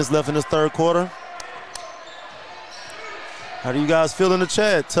 3 minutes left in this third quarter. How do you guys feel in the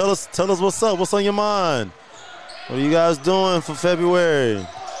chat? Tell us what's up. What's on your mind? What are you guys doing for February?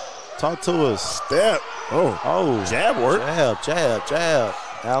 Talk to us. Step. Oh. Jab work. Jab.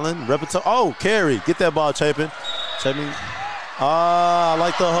 Allen, repetition. Oh, carry. Get that ball, Chapin. I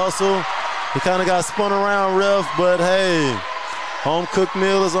like the hustle. He kind of got spun around, ref, but hey, home cooked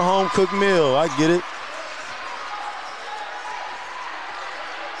meal is a home cooked meal. I get it.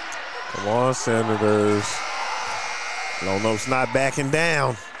 Come on, Senators. Lonoke's not backing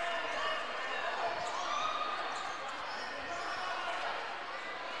down.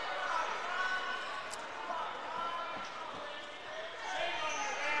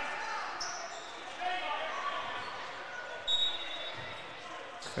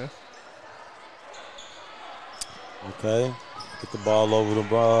 Okay. Get the ball over the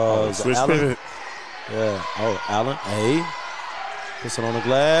ball. Switch Allen. pivot. Yeah. Oh, Allen. Hey. Puts it on the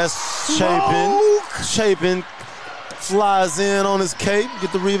glass. Chapin flies in on his cape.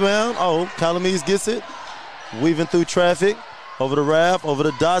 Get the rebound. Oh, Calamese gets it. Weaving through traffic. Over the Rav. Over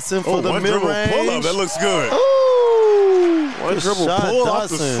to Dotson for the mid-range. Pull up. That looks good. Ooh. One dribble pull off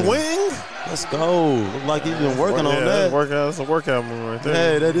the swing. Let's go. Look like he's been working on that. That's a workout move right there.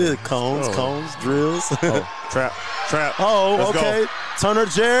 Hey, that is cones, drills. Trap. Oh, let's okay. Go. Turner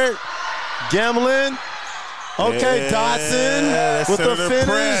Jarrett, gambling. Okay, Dotson with the finish.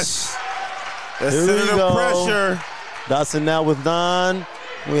 Press. That's Senator pressure. Dotson now with 9.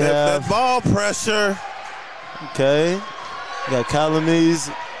 We have that ball pressure. Okay. We got Calamese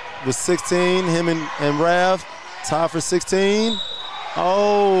with 16. Him and Rav tied for 16.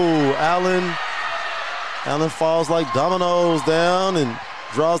 Oh, Allen falls like dominoes down and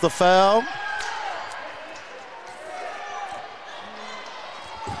draws the foul.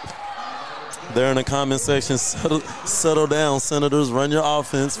 There in the comment section, settle down, Senators. Run your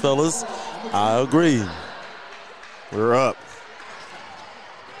offense, fellas. I agree. We're up.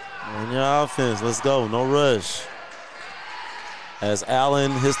 Run your offense. Let's go. No rush. As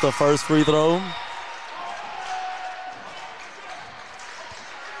Allen hits the first free throw.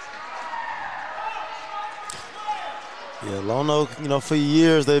 Yeah, Lonoke, for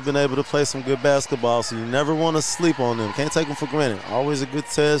years they've been able to play some good basketball, so you never want to sleep on them. Can't take them for granted. Always a good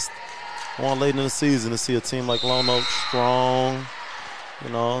test. On late in the season to see a team like Lonoke strong.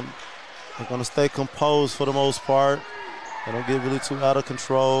 They're going to stay composed for the most part. They don't get really too out of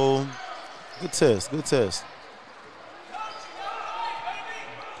control. Good test.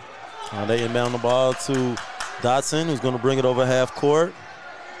 They inbound the ball to Dotson, who's going to bring it over half court.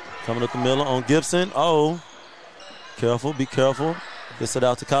 Coming up the middle on Gibson. Oh. Careful, be careful. Gets it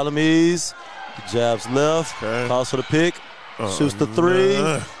out to Calamese. Jabs left. Okay. Calls for the pick. Shoots the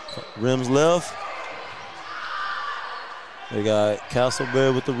 3. Rims left. They got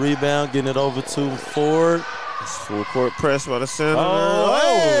Castleberry with the rebound, getting it over to Ford. It's full court press by the Senator.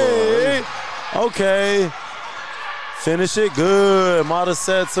 Hey. Okay. Finish it good. Modest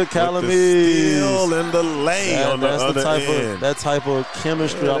to Calamese. Steal and the lay on the other end. That type of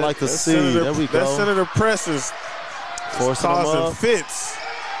chemistry I like to see. There we go. That Senator press is causing fits.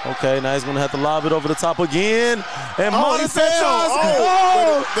 Okay, now he's going to have to lob it over the top again. And Modest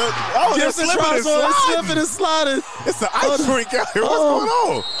Gibson tries slipping and sliding. It's the ice rink out here. What's going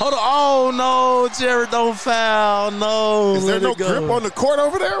on? Hold on. Oh, no. Jared, don't foul. No. Is there no grip on the court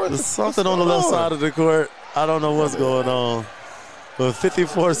over there? There's something on the left side of the court. I don't know what's going on. But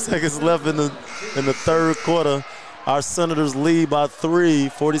 54 seconds left in the third quarter. Our Senators lead by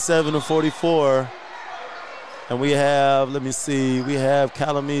 3, 47-44. And we have, we have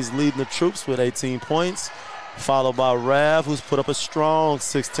Calamese leading the troops with 18 points, followed by Rav, who's put up a strong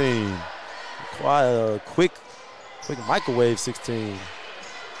 16. Quite a quick microwave 16.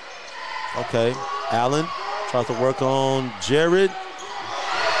 Okay, Allen Tries to work on Jared.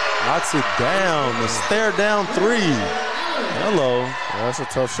 Knocks it down. The stare down three. Hello. That's a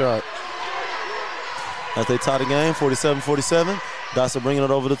tough shot. As they tie the game, 47-47. Dotson bringing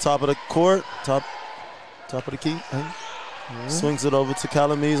it over the top of the court. Top of the key. Swings it over to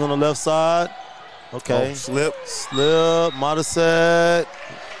Calamese on the left side. Okay. Oh, slip. Modisette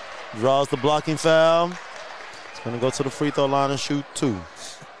draws the blocking foul. He's going to go to the free throw line and shoot 2.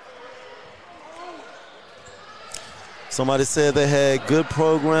 Somebody said they had good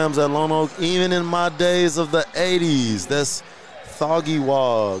programs at Lonoke even in my days of the 80s. That's Thoggy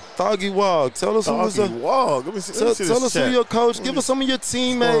Wog. Thoggy Wog. Tell us Thoggy Wog. Let me see tell us who your coach. Give us some of your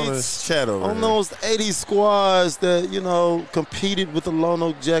teammates on those 80s squads that, you know, competed with the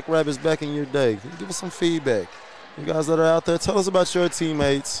Lonoke Jackrabbits back in your day. Give us some feedback. You guys that are out there, tell us about your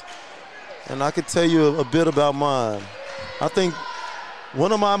teammates. And I could tell you a bit about mine. I think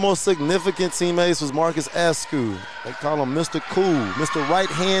one of my most significant teammates was Marcus Askew. They call him Mr. Cool, Mr.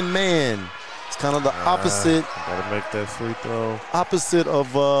 Right-Hand Man. It's kind of the opposite. Gotta make that free throw. Opposite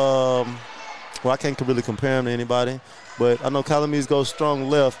of, well, I can't really compare him to anybody, but I know Calamese goes strong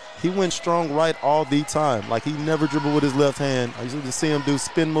left. He went strong right all the time. Like, he never dribbled with his left hand. I used to see him do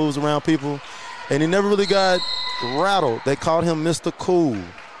spin moves around people, and he never really got rattled. They called him Mr. Cool.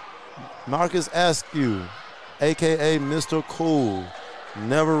 Marcus Askew, a.k.a. Mr. Cool.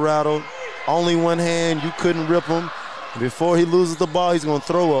 Never rattled. Only one hand. You couldn't rip him. Before he loses the ball, he's going to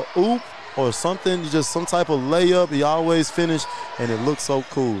throw a oop or something, just some type of layup. He always finished, and it looks so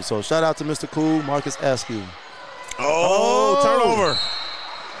cool. So shout out to Mr. Cool, Marcus Askew. Turnover.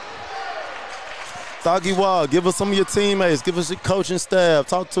 Thoggy Wog, give us some of your teammates. Give us your coaching staff.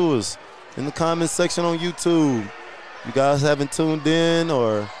 Talk to us in the comments section on YouTube. You guys haven't tuned in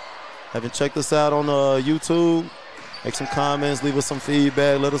or haven't checked us out on YouTube, make some comments, leave us some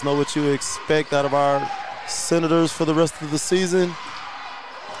feedback. Let us know what you expect out of our Senators for the rest of the season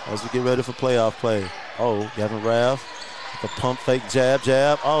as we get ready for playoff play. Gavin Raff, the pump fake jab.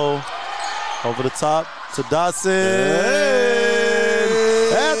 Over the top to Dotson.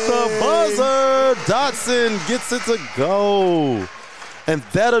 At the buzzer, Dotson gets it to go. And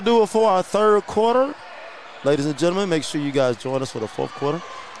that'll do it for our third quarter. Ladies and gentlemen, make sure you guys join us for the fourth quarter.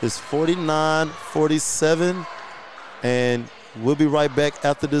 It's 49-47, and we'll be right back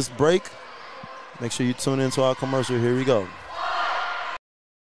after this break. Make sure you tune into our commercial. Here we go.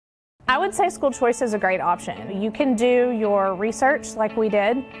 I would say school choice is a great option. You can do your research like we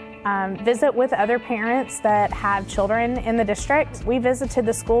did. Visit with other parents that have children in the district. We visited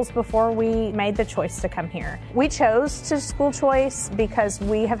the schools before we made the choice to come here. We chose to school choice because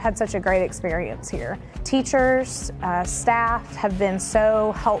we have had such a great experience here. Teachers, staff have been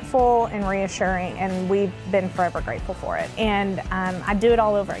so helpful and reassuring, and we've been forever grateful for it. And I'd do it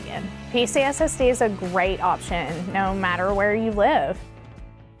all over again. PCSSD is a great option no matter where you live.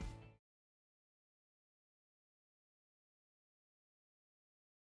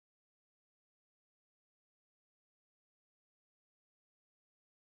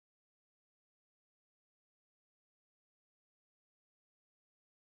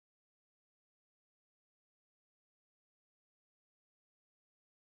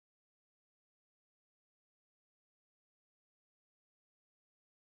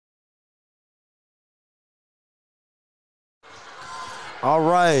 All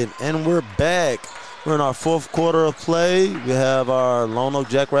right, and we're back. We're in our fourth quarter of play. We have our Lonoke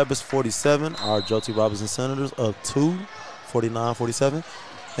Jackrabbits 47, our J.T. Robinson Senators of 2, 49-47.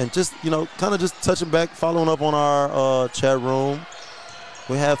 And just, kind of just touching back, following up on our chat room,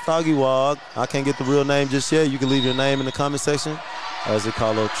 we have Thoggy Wog. I can't get the real name just yet. You can leave your name in the comment section, as they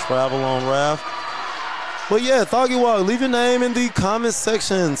call it, travel on raft. But yeah, Thoggy Wog, leave your name in the comment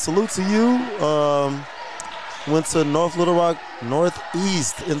section. Salute to you. Went to North Little Rock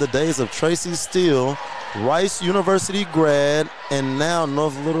Northeast in the days of Tracy Steele, Rice University grad, and now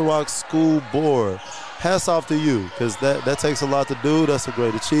North Little Rock School Board. Hats off to you, because that takes a lot to do. That's a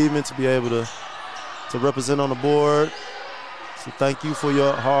great achievement to be able to represent on the board. So thank you for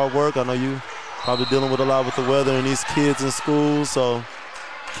your hard work. I know you probably dealing with a lot with the weather and these kids in school, so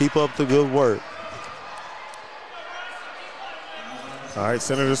keep up the good work. All right,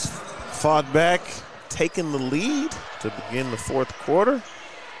 Senators fought back, taking the lead to begin the fourth quarter.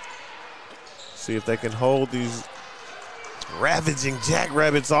 See if they can hold these ravaging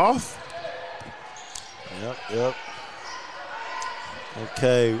Jackrabbits off. Yep.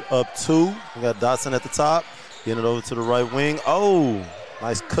 Okay, up 2. We got Dotson at the top. Getting it over to the right wing. Oh,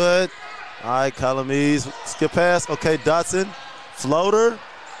 nice cut. All right, Calamese, skip pass. Okay, Dotson, floater.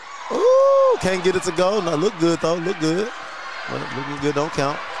 Ooh, can't get it to go. No, look good, though. Look good. Looking good, don't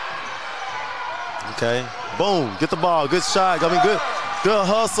count. Okay, boom, get the ball, good shot. I mean, good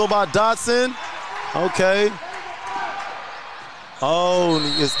hustle by Dotson. Okay. Oh,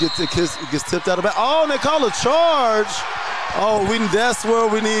 it gets tipped out of back. Oh, and they call a charge. Oh, that's where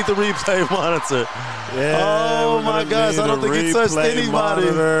we need the replay monitor. Yeah, oh my gosh, I don't think he touched anybody.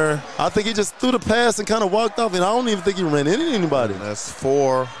 Monitor. I think he just threw the pass and kind of walked off, and I don't even think he ran into anybody. And that's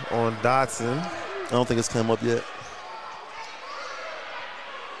 4 on Dotson. I don't think it's come up yet.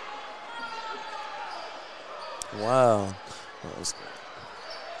 Wow.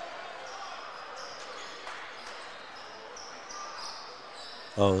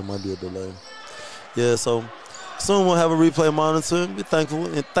 Oh, it might be a delay. Yeah, so soon we'll have a replay monitor. Be thankful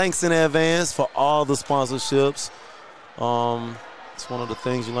and thanks in advance for all the sponsorships. It's one of the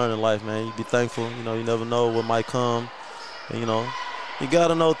things you learn in life, man. You be thankful. You know, you never know what might come. And, you know, you got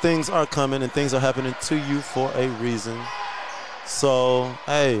to know things are coming and things are happening to you for a reason. So,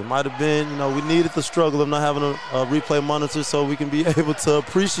 hey, it might have been, you know, we needed the struggle of not having a replay monitor so we can be able to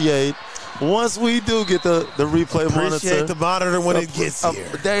appreciate once we do get the replay monitor. Appreciate the monitor when it gets here.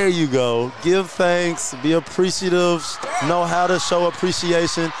 There you go. Give thanks. Be appreciative. Know how to show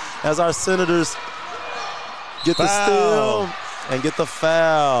appreciation as our Senators get the steal and get the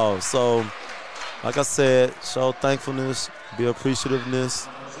foul. So, like I said, show thankfulness, be appreciativeness.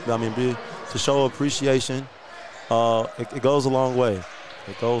 To show appreciation. It goes a long way.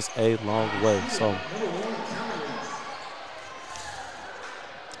 It goes a long way. So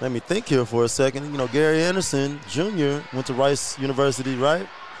let me think here for a second. You know, Gary Anderson Jr. went to Rice University, right?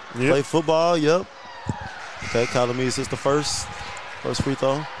 Yep. Played football, yep. Okay, Calamese is the first free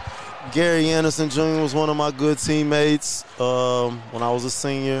throw. Gary Anderson Jr. was one of my good teammates when I was a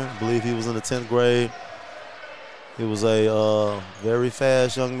senior. I believe he was in the 10th grade. He was a very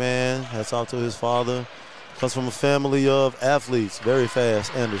fast young man. Hats off to his father. Comes from a family of athletes, very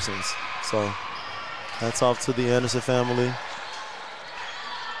fast Andersons. So hats off to the Anderson family.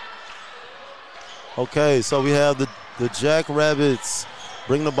 Okay, so we have the Jackrabbits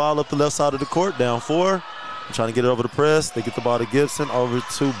bring the ball up the left side of the court, down 4. They're trying to get it over the press. They get the ball to Gibson, over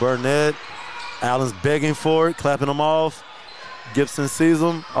to Burnett. Allen's begging for it, clapping him off. Gibson sees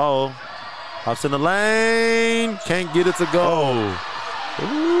him. Hops in the lane. Can't get it to go.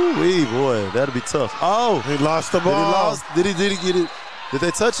 Ooh-wee, boy, that'll be tough. Oh, he lost the ball. Did he get it? Did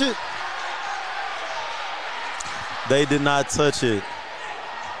they touch it? They did not touch it.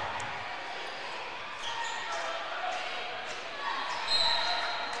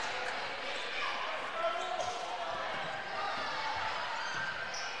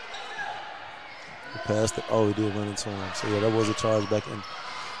 He passed it. Oh, he did run into him. So, yeah, that was a charge back in.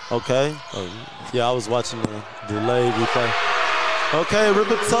 Okay. Yeah, I was watching the delayed replay. Okay,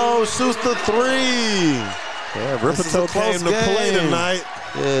 Ripito shoots the 3. Yeah, Ripito came to play tonight.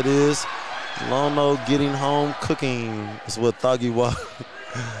 Yeah, it is. Lono getting home cooking is what Thuggy was.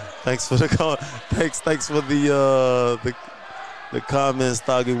 Thanks for the call. Thanks for the comments,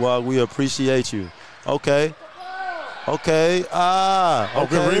 Thuggy Walk. We appreciate you. Okay. Okay. Okay.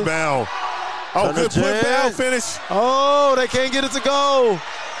 Good rebound. Good rebound finish. Oh, they can't get it to go.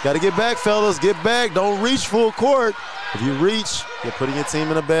 Got to get back, fellas. Get back. Don't reach full court. If you reach, you're putting your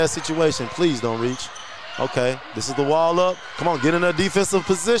team in a bad situation. Please don't reach. Okay, this is the wall up. Come on, get in a defensive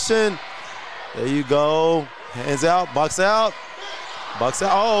position. There you go. Hands out, box out. Box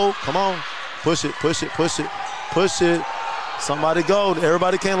out. Oh, come on. Push it, push it, push it, push it. Somebody go.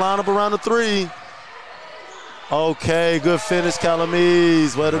 Everybody can't line up around the 3. Okay, good finish,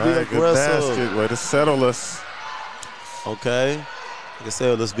 Calamese. Way to be aggressive. Good basket. Way to settle us. Okay. Like I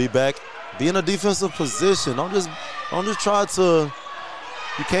said, let's be back. Be in a defensive position. Don't just try to.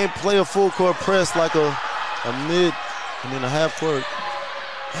 You can't play a full court press like a half court.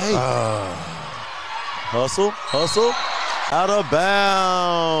 Hey. Hustle. Out of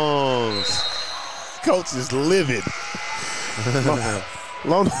bounds. Coach is livid.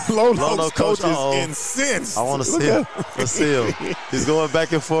 Lono's coach is incensed. I want to see him. Let's see him. He's going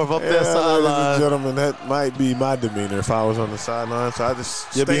back and forth up that sideline. Ladies and gentlemen, that might be my demeanor if I was on the sideline. So I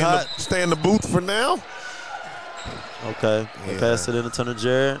just stay in the booth for now. Okay. Yeah. Pass it in to Turner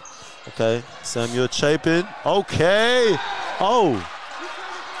Jarrett. Okay. Samuel Chapin. Okay. Oh.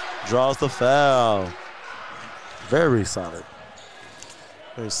 Draws the foul. Very solid.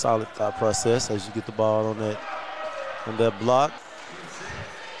 Very solid thought process as you get the ball on that block.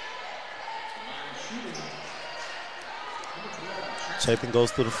 Chapin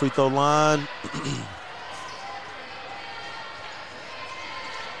goes to the free throw line.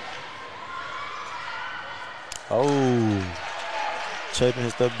 Oh. Chapin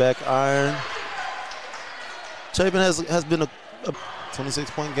hits that back iron. Chapin has been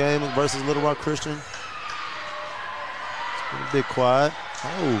 26-point game versus Little Rock Christian. It's been a bit quiet.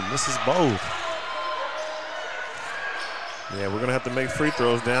 Oh, misses both. Yeah, we're going to have to make free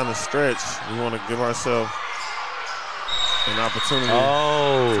throws down the stretch. We want to give ourselves an opportunity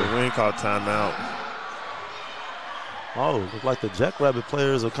to win. Called timeout. Oh, look like the Jackrabbit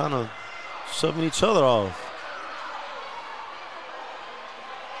players are kind of shoving each other off.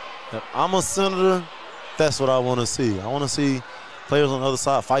 If I'm a Senator, that's what I want to see. I want to see players on the other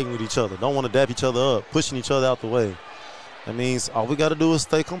side fighting with each other. Don't want to dap each other up, pushing each other out the way. That means all we got to do is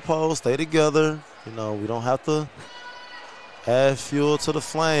stay composed, stay together. You know, we don't have to add fuel to the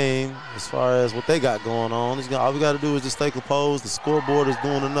flame as far as what they got going on. All we got to do is just stay composed. The scoreboard is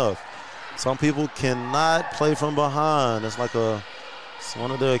doing enough. Some people cannot play from behind. It's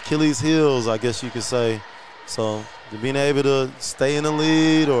one of their Achilles heels, I guess you could say. So being able to stay in the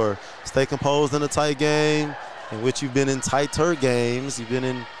lead or stay composed in a tight game, in which you've been in tighter games, you've been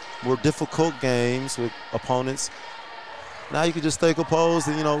in more difficult games with opponents. Now you can just stay composed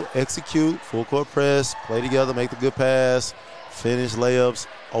and, you know, execute, full court press, play together, make the good pass, finish layups,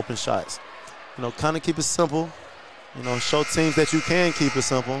 open shots. You know, kind of keep it simple. You know, show teams that you can keep it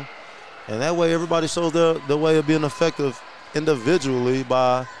simple. And that way everybody shows their way of being effective individually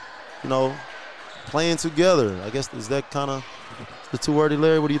by, you know, playing together. I guess, is that kind of the too wordy,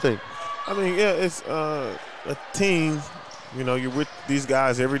 Larry? What do you think? I mean, yeah, it's a team. You know, you're with these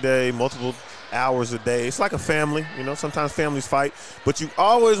guys every day, multiple hours a day. It's like a family. You know, sometimes families fight, but you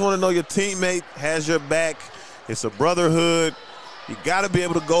always want to know your teammate has your back. It's a brotherhood. You got to be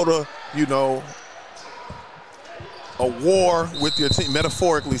able to go to, you know, a war with your team,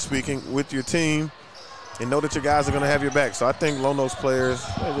 metaphorically speaking, with your team, and know that your guys are going to have your back. So I think Lonoke's players,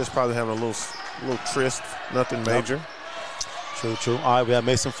 they're just probably having a little tryst, nothing major. True, true. All right, we have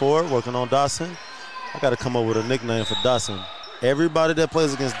Mason Ford working on Dawson. I got to come up with a nickname for Dawson. Everybody that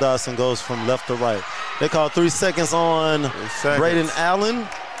plays against Dawson goes from left to right. They call 3 seconds on Braden Allen.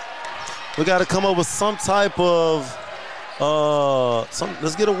 We got to come up with some type of,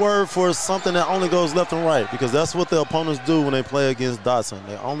 let's get a word for something that only goes left and right, because that's what the opponents do when they play against Dawson.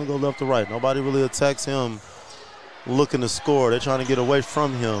 They only go left to right. Nobody really attacks him looking to score. They're trying to get away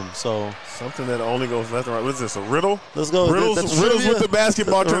from him. So something that only goes left and right. What is this, a riddle? Let's go. Riddles with the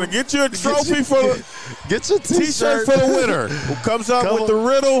basketball trying to get you a trophy get your t-shirt for the winner. Who comes up with the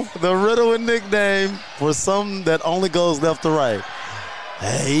riddle? The riddle and nickname for something that only goes left to right.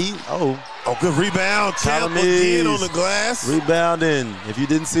 Hey, good rebound. Champ again on the glass. Rebounding. If you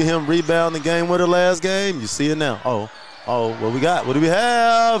didn't see him rebound the game winner last game, you see it now. What we got? What do we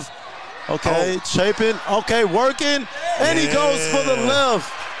have? Okay, Chapin. Okay, working. And he goes for the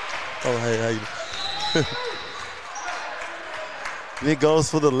left. He goes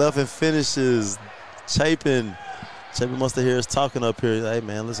for the left and finishes. Chapin must have heard us talking up here. Hey,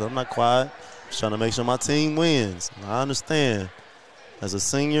 man, listen, I'm not quiet. I'm just trying to make sure my team wins. I understand. As a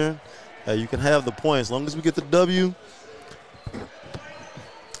senior, you can have the points. As long as we get the W,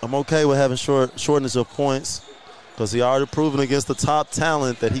 I'm okay with having shortness of points, because he already proven against the top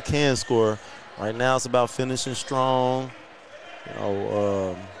talent that he can score. Right now it's about finishing strong. You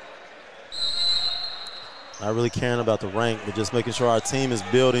know, not really caring about the rank, but just making sure our team is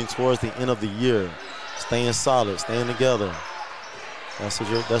building towards the end of the year. Staying solid, staying together.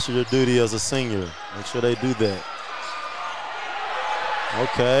 That's your duty as a senior. Make sure they do that.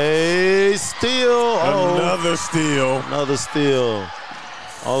 Okay, steal. Another steal. Another steal.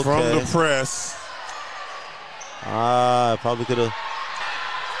 Okay. From the press. Probably could have.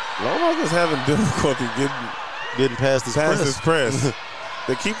 Lonoke is having difficulty getting past his press.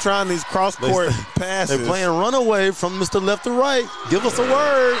 They keep trying these cross-court passes. They're playing runaway from Mr. Left to Right. Give us a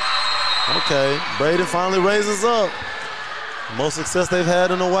word. Okay, Braden finally raises up. Most success they've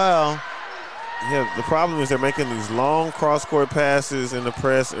had in a while. Yeah, the problem is they're making these long cross-court passes in the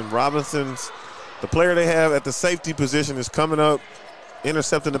press, and Robinson's, the player they have at the safety position, is coming up,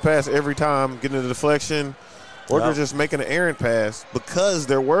 intercepting the pass every time, getting a deflection, or they're just making an errant pass because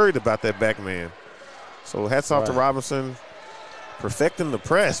they're worried about that back man. So hats off to Robinson, perfecting the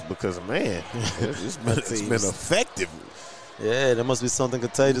press, because, man, it's been effective. Yeah, there must be something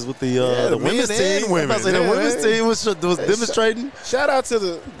contagious with the women's team. The women's team was demonstrating. Shout out to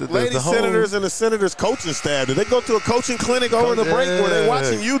the lady senators and the senators' coaching staff. Did they go to a coaching clinic over the break? Were they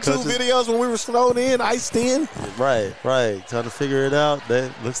watching YouTube videos when we were snowed in, iced in? Right. Trying to figure it out.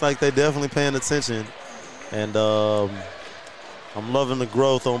 Looks like they're definitely paying attention. And I'm loving the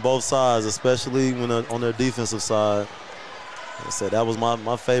growth on both sides, especially when on their defensive side. Like I said, that was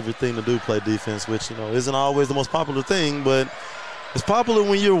my favorite thing to do, play defense, which, you know, isn't always the most popular thing, but it's popular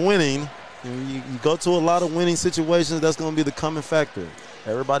when you're winning, when you go to a lot of winning situations, that's going to be the common factor.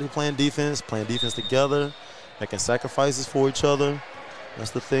 Everybody playing defense together, making sacrifices for each other.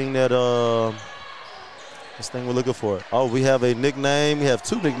 That's the thing that we're looking for. Oh, we have a nickname. We have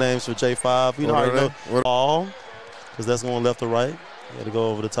 2 nicknames for J5. You already know ball, because that's going left or right. You got to go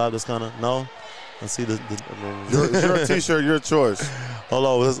over the top. That's kind of no. Let's see your T-shirt, your choice. Hold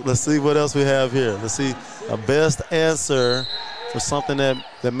on. Let's see what else we have here. Let's see a best answer for something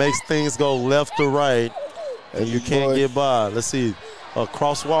that makes things go left or right, and you can't get by. Let's see. A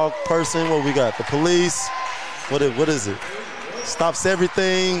crosswalk person. What we got? The police. What is it? Stops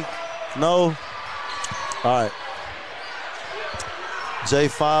everything. No. All right.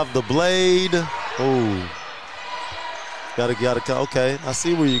 J5, the blade. Oh. Gotta. Okay. I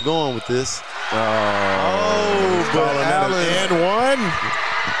see where you're going with this. But Allen. And one.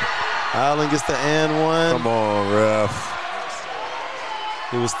 Allen gets the and one. Come on, ref.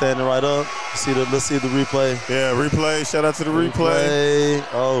 He was standing right up. Let's see the replay. Yeah, replay. Shout out to the replay.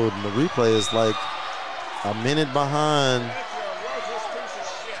 Oh, the replay is like a minute behind.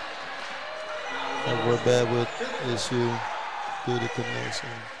 We're bad with issue due to connection.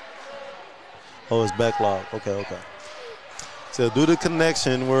 Oh, it's backlog. Okay. So due to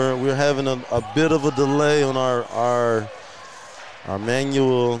connection, we're having a bit of a delay on our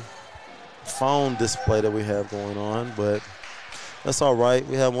manual phone display that we have going on, but that's all right.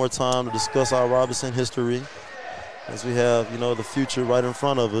 We have more time to discuss our Robinson history as we have, the future right in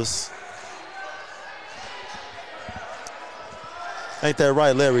front of us. Ain't that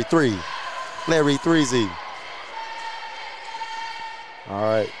right, Larry? 3. Larry 3Z. All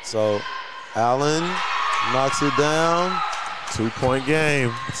right, so Allen knocks it down. 2-point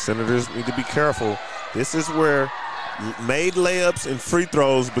game. Senators need to be careful. This is where made layups and free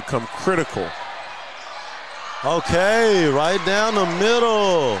throws become critical. Okay, right down the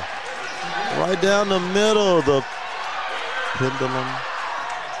middle. Right down the middle. The pendulum.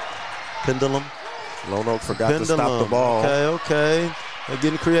 Lonoke forgot to stop the ball. Okay. They're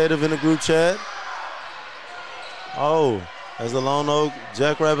getting creative in the group chat. Oh, as the Lonoke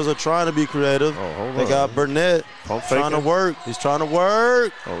Jackrabbits are trying to be creative. They got Burnett trying to work. He's trying to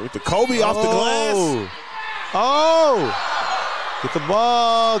work. Oh, with the Kobe off the glass. Oh! Get the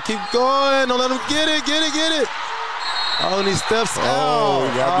ball. Keep going. Don't let him get it. Get it. Oh, and he steps out.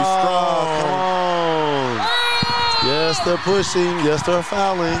 You got to be strong. Come on. Yes, they're pushing. Yes, they're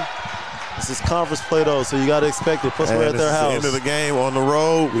fouling. This is conference play, though, so you got to expect it. Plus, we're at their house. The end of the game on the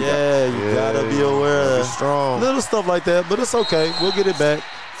road. You got to be aware of that. Strong. Little stuff like that, but it's okay. We'll get it back.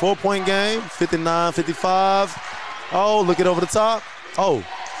 4-point game, 59-55. Oh, look it over the top. Oh,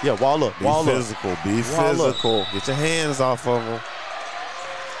 yeah, wall up. Be physical. Be physical. Get your hands off of them.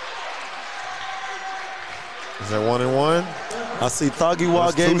 Is that 1-1? I see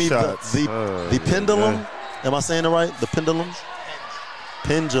Thagiwa gave me the pendulum. Yeah. Am I saying it right? The pendulum?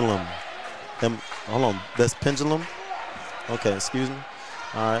 Pendulum. Hold on. That's pendulum? Okay, excuse me.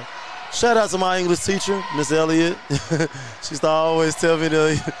 All right. Shout out to my English teacher, Miss Elliott. She used to always tell me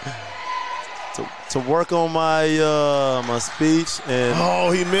to work on my my speech. And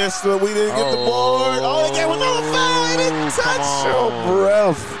he missed it. We didn't get the board. Oh, he gave another foul. He didn't touch him.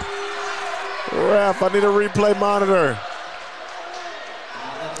 Ref, I need a replay monitor.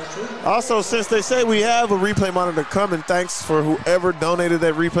 Also, since they say we have a replay monitor coming, thanks for whoever donated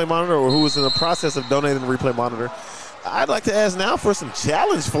that replay monitor or who was in the process of donating the replay monitor. I'd like to ask now for some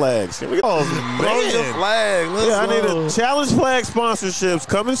challenge flags. Here we go. Blow your flag. I need a challenge flag sponsorships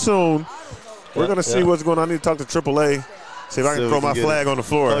coming soon. We're going to see what's going on. I need to talk to AAA, see if I can throw my flag on the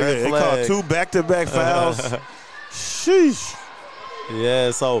floor. Hey, they called 2 back-to-back fouls. Sheesh.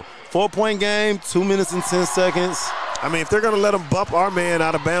 Yeah, so 4-point game, 2 minutes and 10 seconds. I mean, if they're going to let them bump our man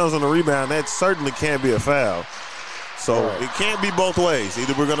out of bounds on the rebound, that certainly can't be a foul. So it can't be both ways.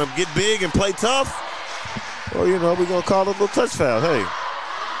 Either we're going to get big and play tough, or, we're going to call it a little touch foul. Hey,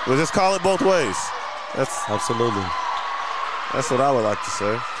 we'll just call it both ways. Absolutely. That's what I would like to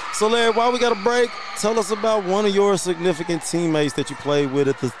say. So, Larry, while we got a break, tell us about one of your significant teammates that you played with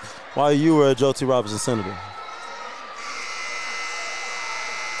while you were a Joe T. Robinson Senator.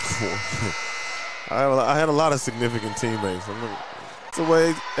 I had a lot of significant teammates. That's the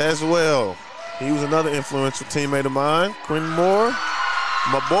way as well. He was another influential teammate of mine, Quinn Moore,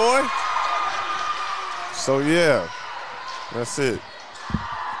 my boy. So, yeah, that's it.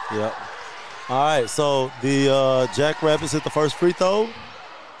 Yep. All right, so the Jackrabbits hit the first free throw.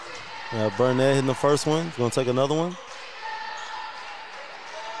 Burnett hitting the first one. He's going to take another one.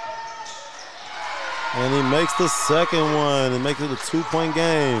 And he makes the second one and makes it a 2-point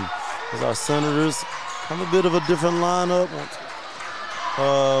game. As our Senators come a bit of a different lineup.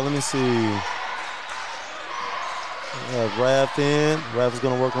 Let me see. Raft in. Raft is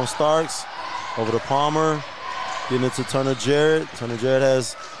going to work on Starks. Over to Palmer. Getting it to Turner Jarrett. Turner Jarrett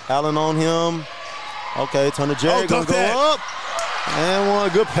has Allen on him. Okay, Turner Jarrett going to go up. And one.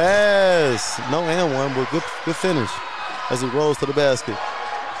 Good pass. No and one, but good finish as he rolls to the basket.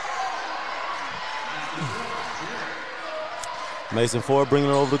 Mason Ford bringing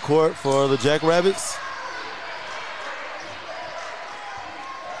it over the court for the Jackrabbits.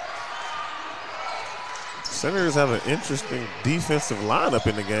 Senators have an interesting defensive lineup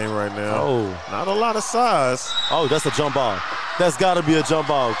in the game right now. Oh. Not a lot of size. Oh, that's a jump ball. That's got to be a jump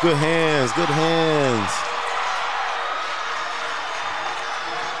ball. Good hands, good hands.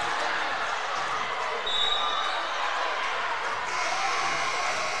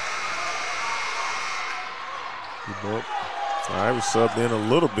 All right, we subbed in a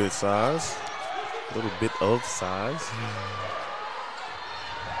little bit size. A little bit of size.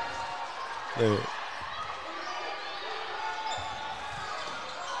 There.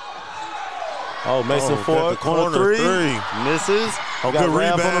 Oh, Mason Ford, corner three. Misses. Oh, got good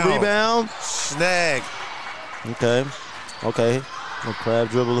Raft on the rebound. Snag. Okay. No crab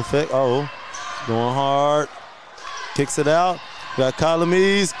dribble effect. Oh, going hard. Kicks it out. Got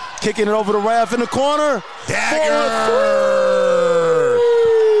Colomise kicking it over the Raft in the corner. Dagger.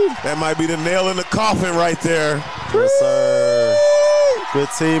 That might be the nail in the coffin right there. Yes, sir. Good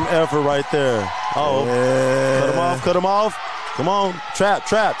team effort right there. Oh, yeah. Cut him off. Come on, trap.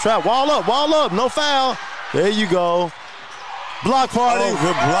 Wall up, no foul. There you go. Block party. Oh,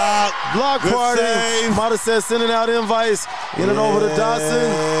 good block. Block good party. Save. Might have said sending out invites. Get it over to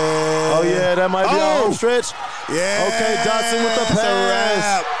Dotson. Oh, yeah, that might be a home stretch. Yeah. Okay, Dotson with the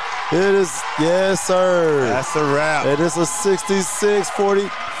pass. It is, yes, sir. That's a wrap. It is a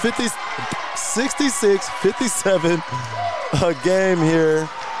 66-57 game here.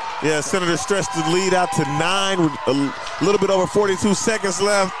 Yeah, Senator stretched the lead out to 9 with a little bit over 42 seconds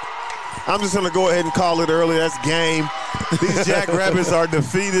left. I'm just going to go ahead and call it early. That's game. These Jackrabbits are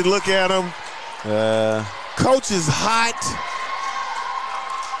defeated. Look at them. Coach is hot.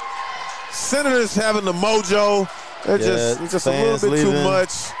 Senators having the mojo. It's just a little bit too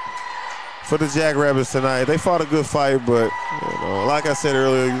much for the Jackrabbits tonight. They fought a good fight, but like I said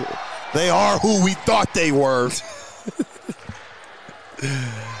earlier, they are who we thought they were.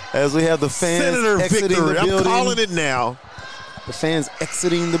 As we have the fans Senator exiting victory. the building. I'm calling it now. The fans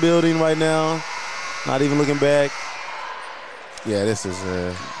exiting the building right now. Not even looking back. Yeah, this is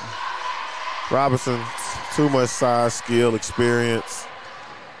Robinson. Too much size, skill, experience.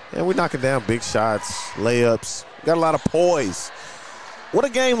 And we're knocking down big shots, layups. Got a lot of poise. What a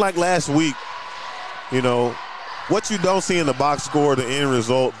game like last week. You know, what you don't see in the box score, the end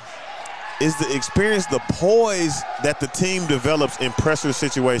result, is the experience, the poise that the team develops in pressure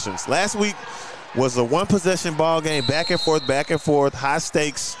situations. Last week was a one-possession ball game, back and forth, high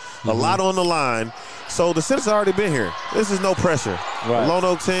stakes, a lot on the line. So the Senators already been here. This is no pressure. Right. The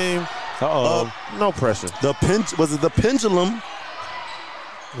Lonoke team, no pressure. Was it the pendulum?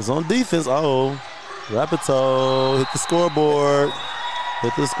 It was on defense. Rapito hit the scoreboard.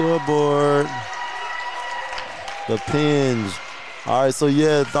 The pinch. All right, so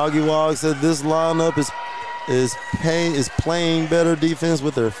yeah, Doggy Wog said this lineup is playing better defense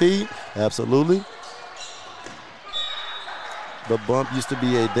with their feet. Absolutely. The bump used to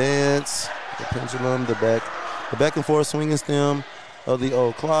be a dance. The pendulum, the back and forth swing and stem of the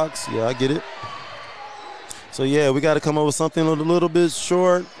old clocks. Yeah, I get it. So yeah, we got to come up with something a little bit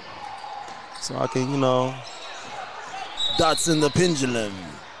short, so I can, dots in the pendulum.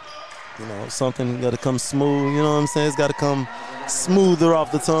 Something got to come smooth. You know what I'm saying? It's got to come smoother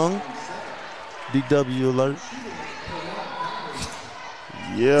off the tongue. DW alert.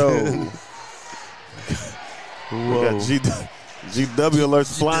 Yo. We got GW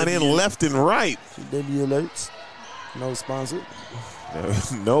alerts flying in left and right. GW alerts. No sponsor.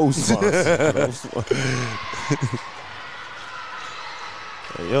 No sponsor.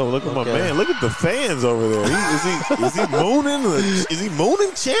 Hey, yo, look at my man. Look at the fans over there. Is he mooning? Is he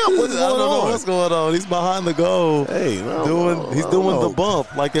mooning, champ? What's going on? I don't know what's going on. He's behind the goal. Hey, he's doing the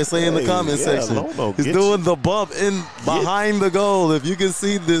bump, like they say in the comment section. He's doing the bump behind the goal. If you can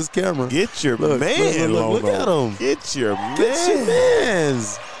see this camera, get your man. Look at him. Get your man. Get your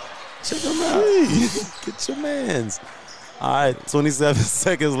mans. Check him out. Get your mans. All right, 27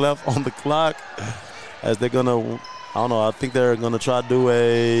 seconds left on the clock. As they're gonna. I don't know. I think they're going to try to do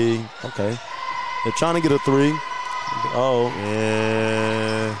okay. They're trying to get a three. Oh.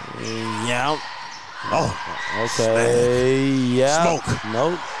 Yeah. Oh. Okay. Yeah. Smoke.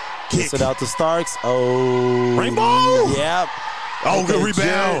 Nope. Kick. Gets it out to Starks. Oh. Rainbow. Yep. Oh, good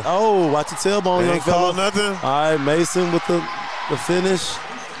rebound. Watch the tailbone, young fella. Nothing. All right, Mason with the finish.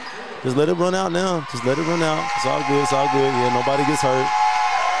 Just let it run out now. Just let it run out. It's all good. It's all good. Yeah, nobody gets hurt.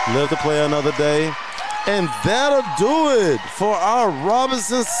 Live to play another day. And that'll do it for our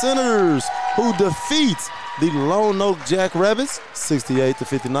Robinson Senators, who defeat the Lonoke Jackrabbits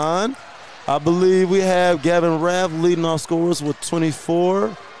 68-59. I believe we have Gavin Raff leading our scores with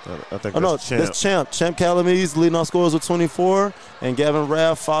 24. I think that's Champ. Champ Calamese leading our scores with 24, and Gavin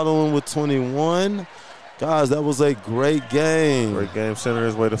Raff following with 21. Guys, that was a great game. Great game,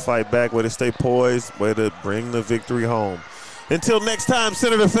 Senators. Way to fight back, way to stay poised, way to bring the victory home. Until next time,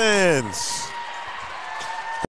 Senator fans.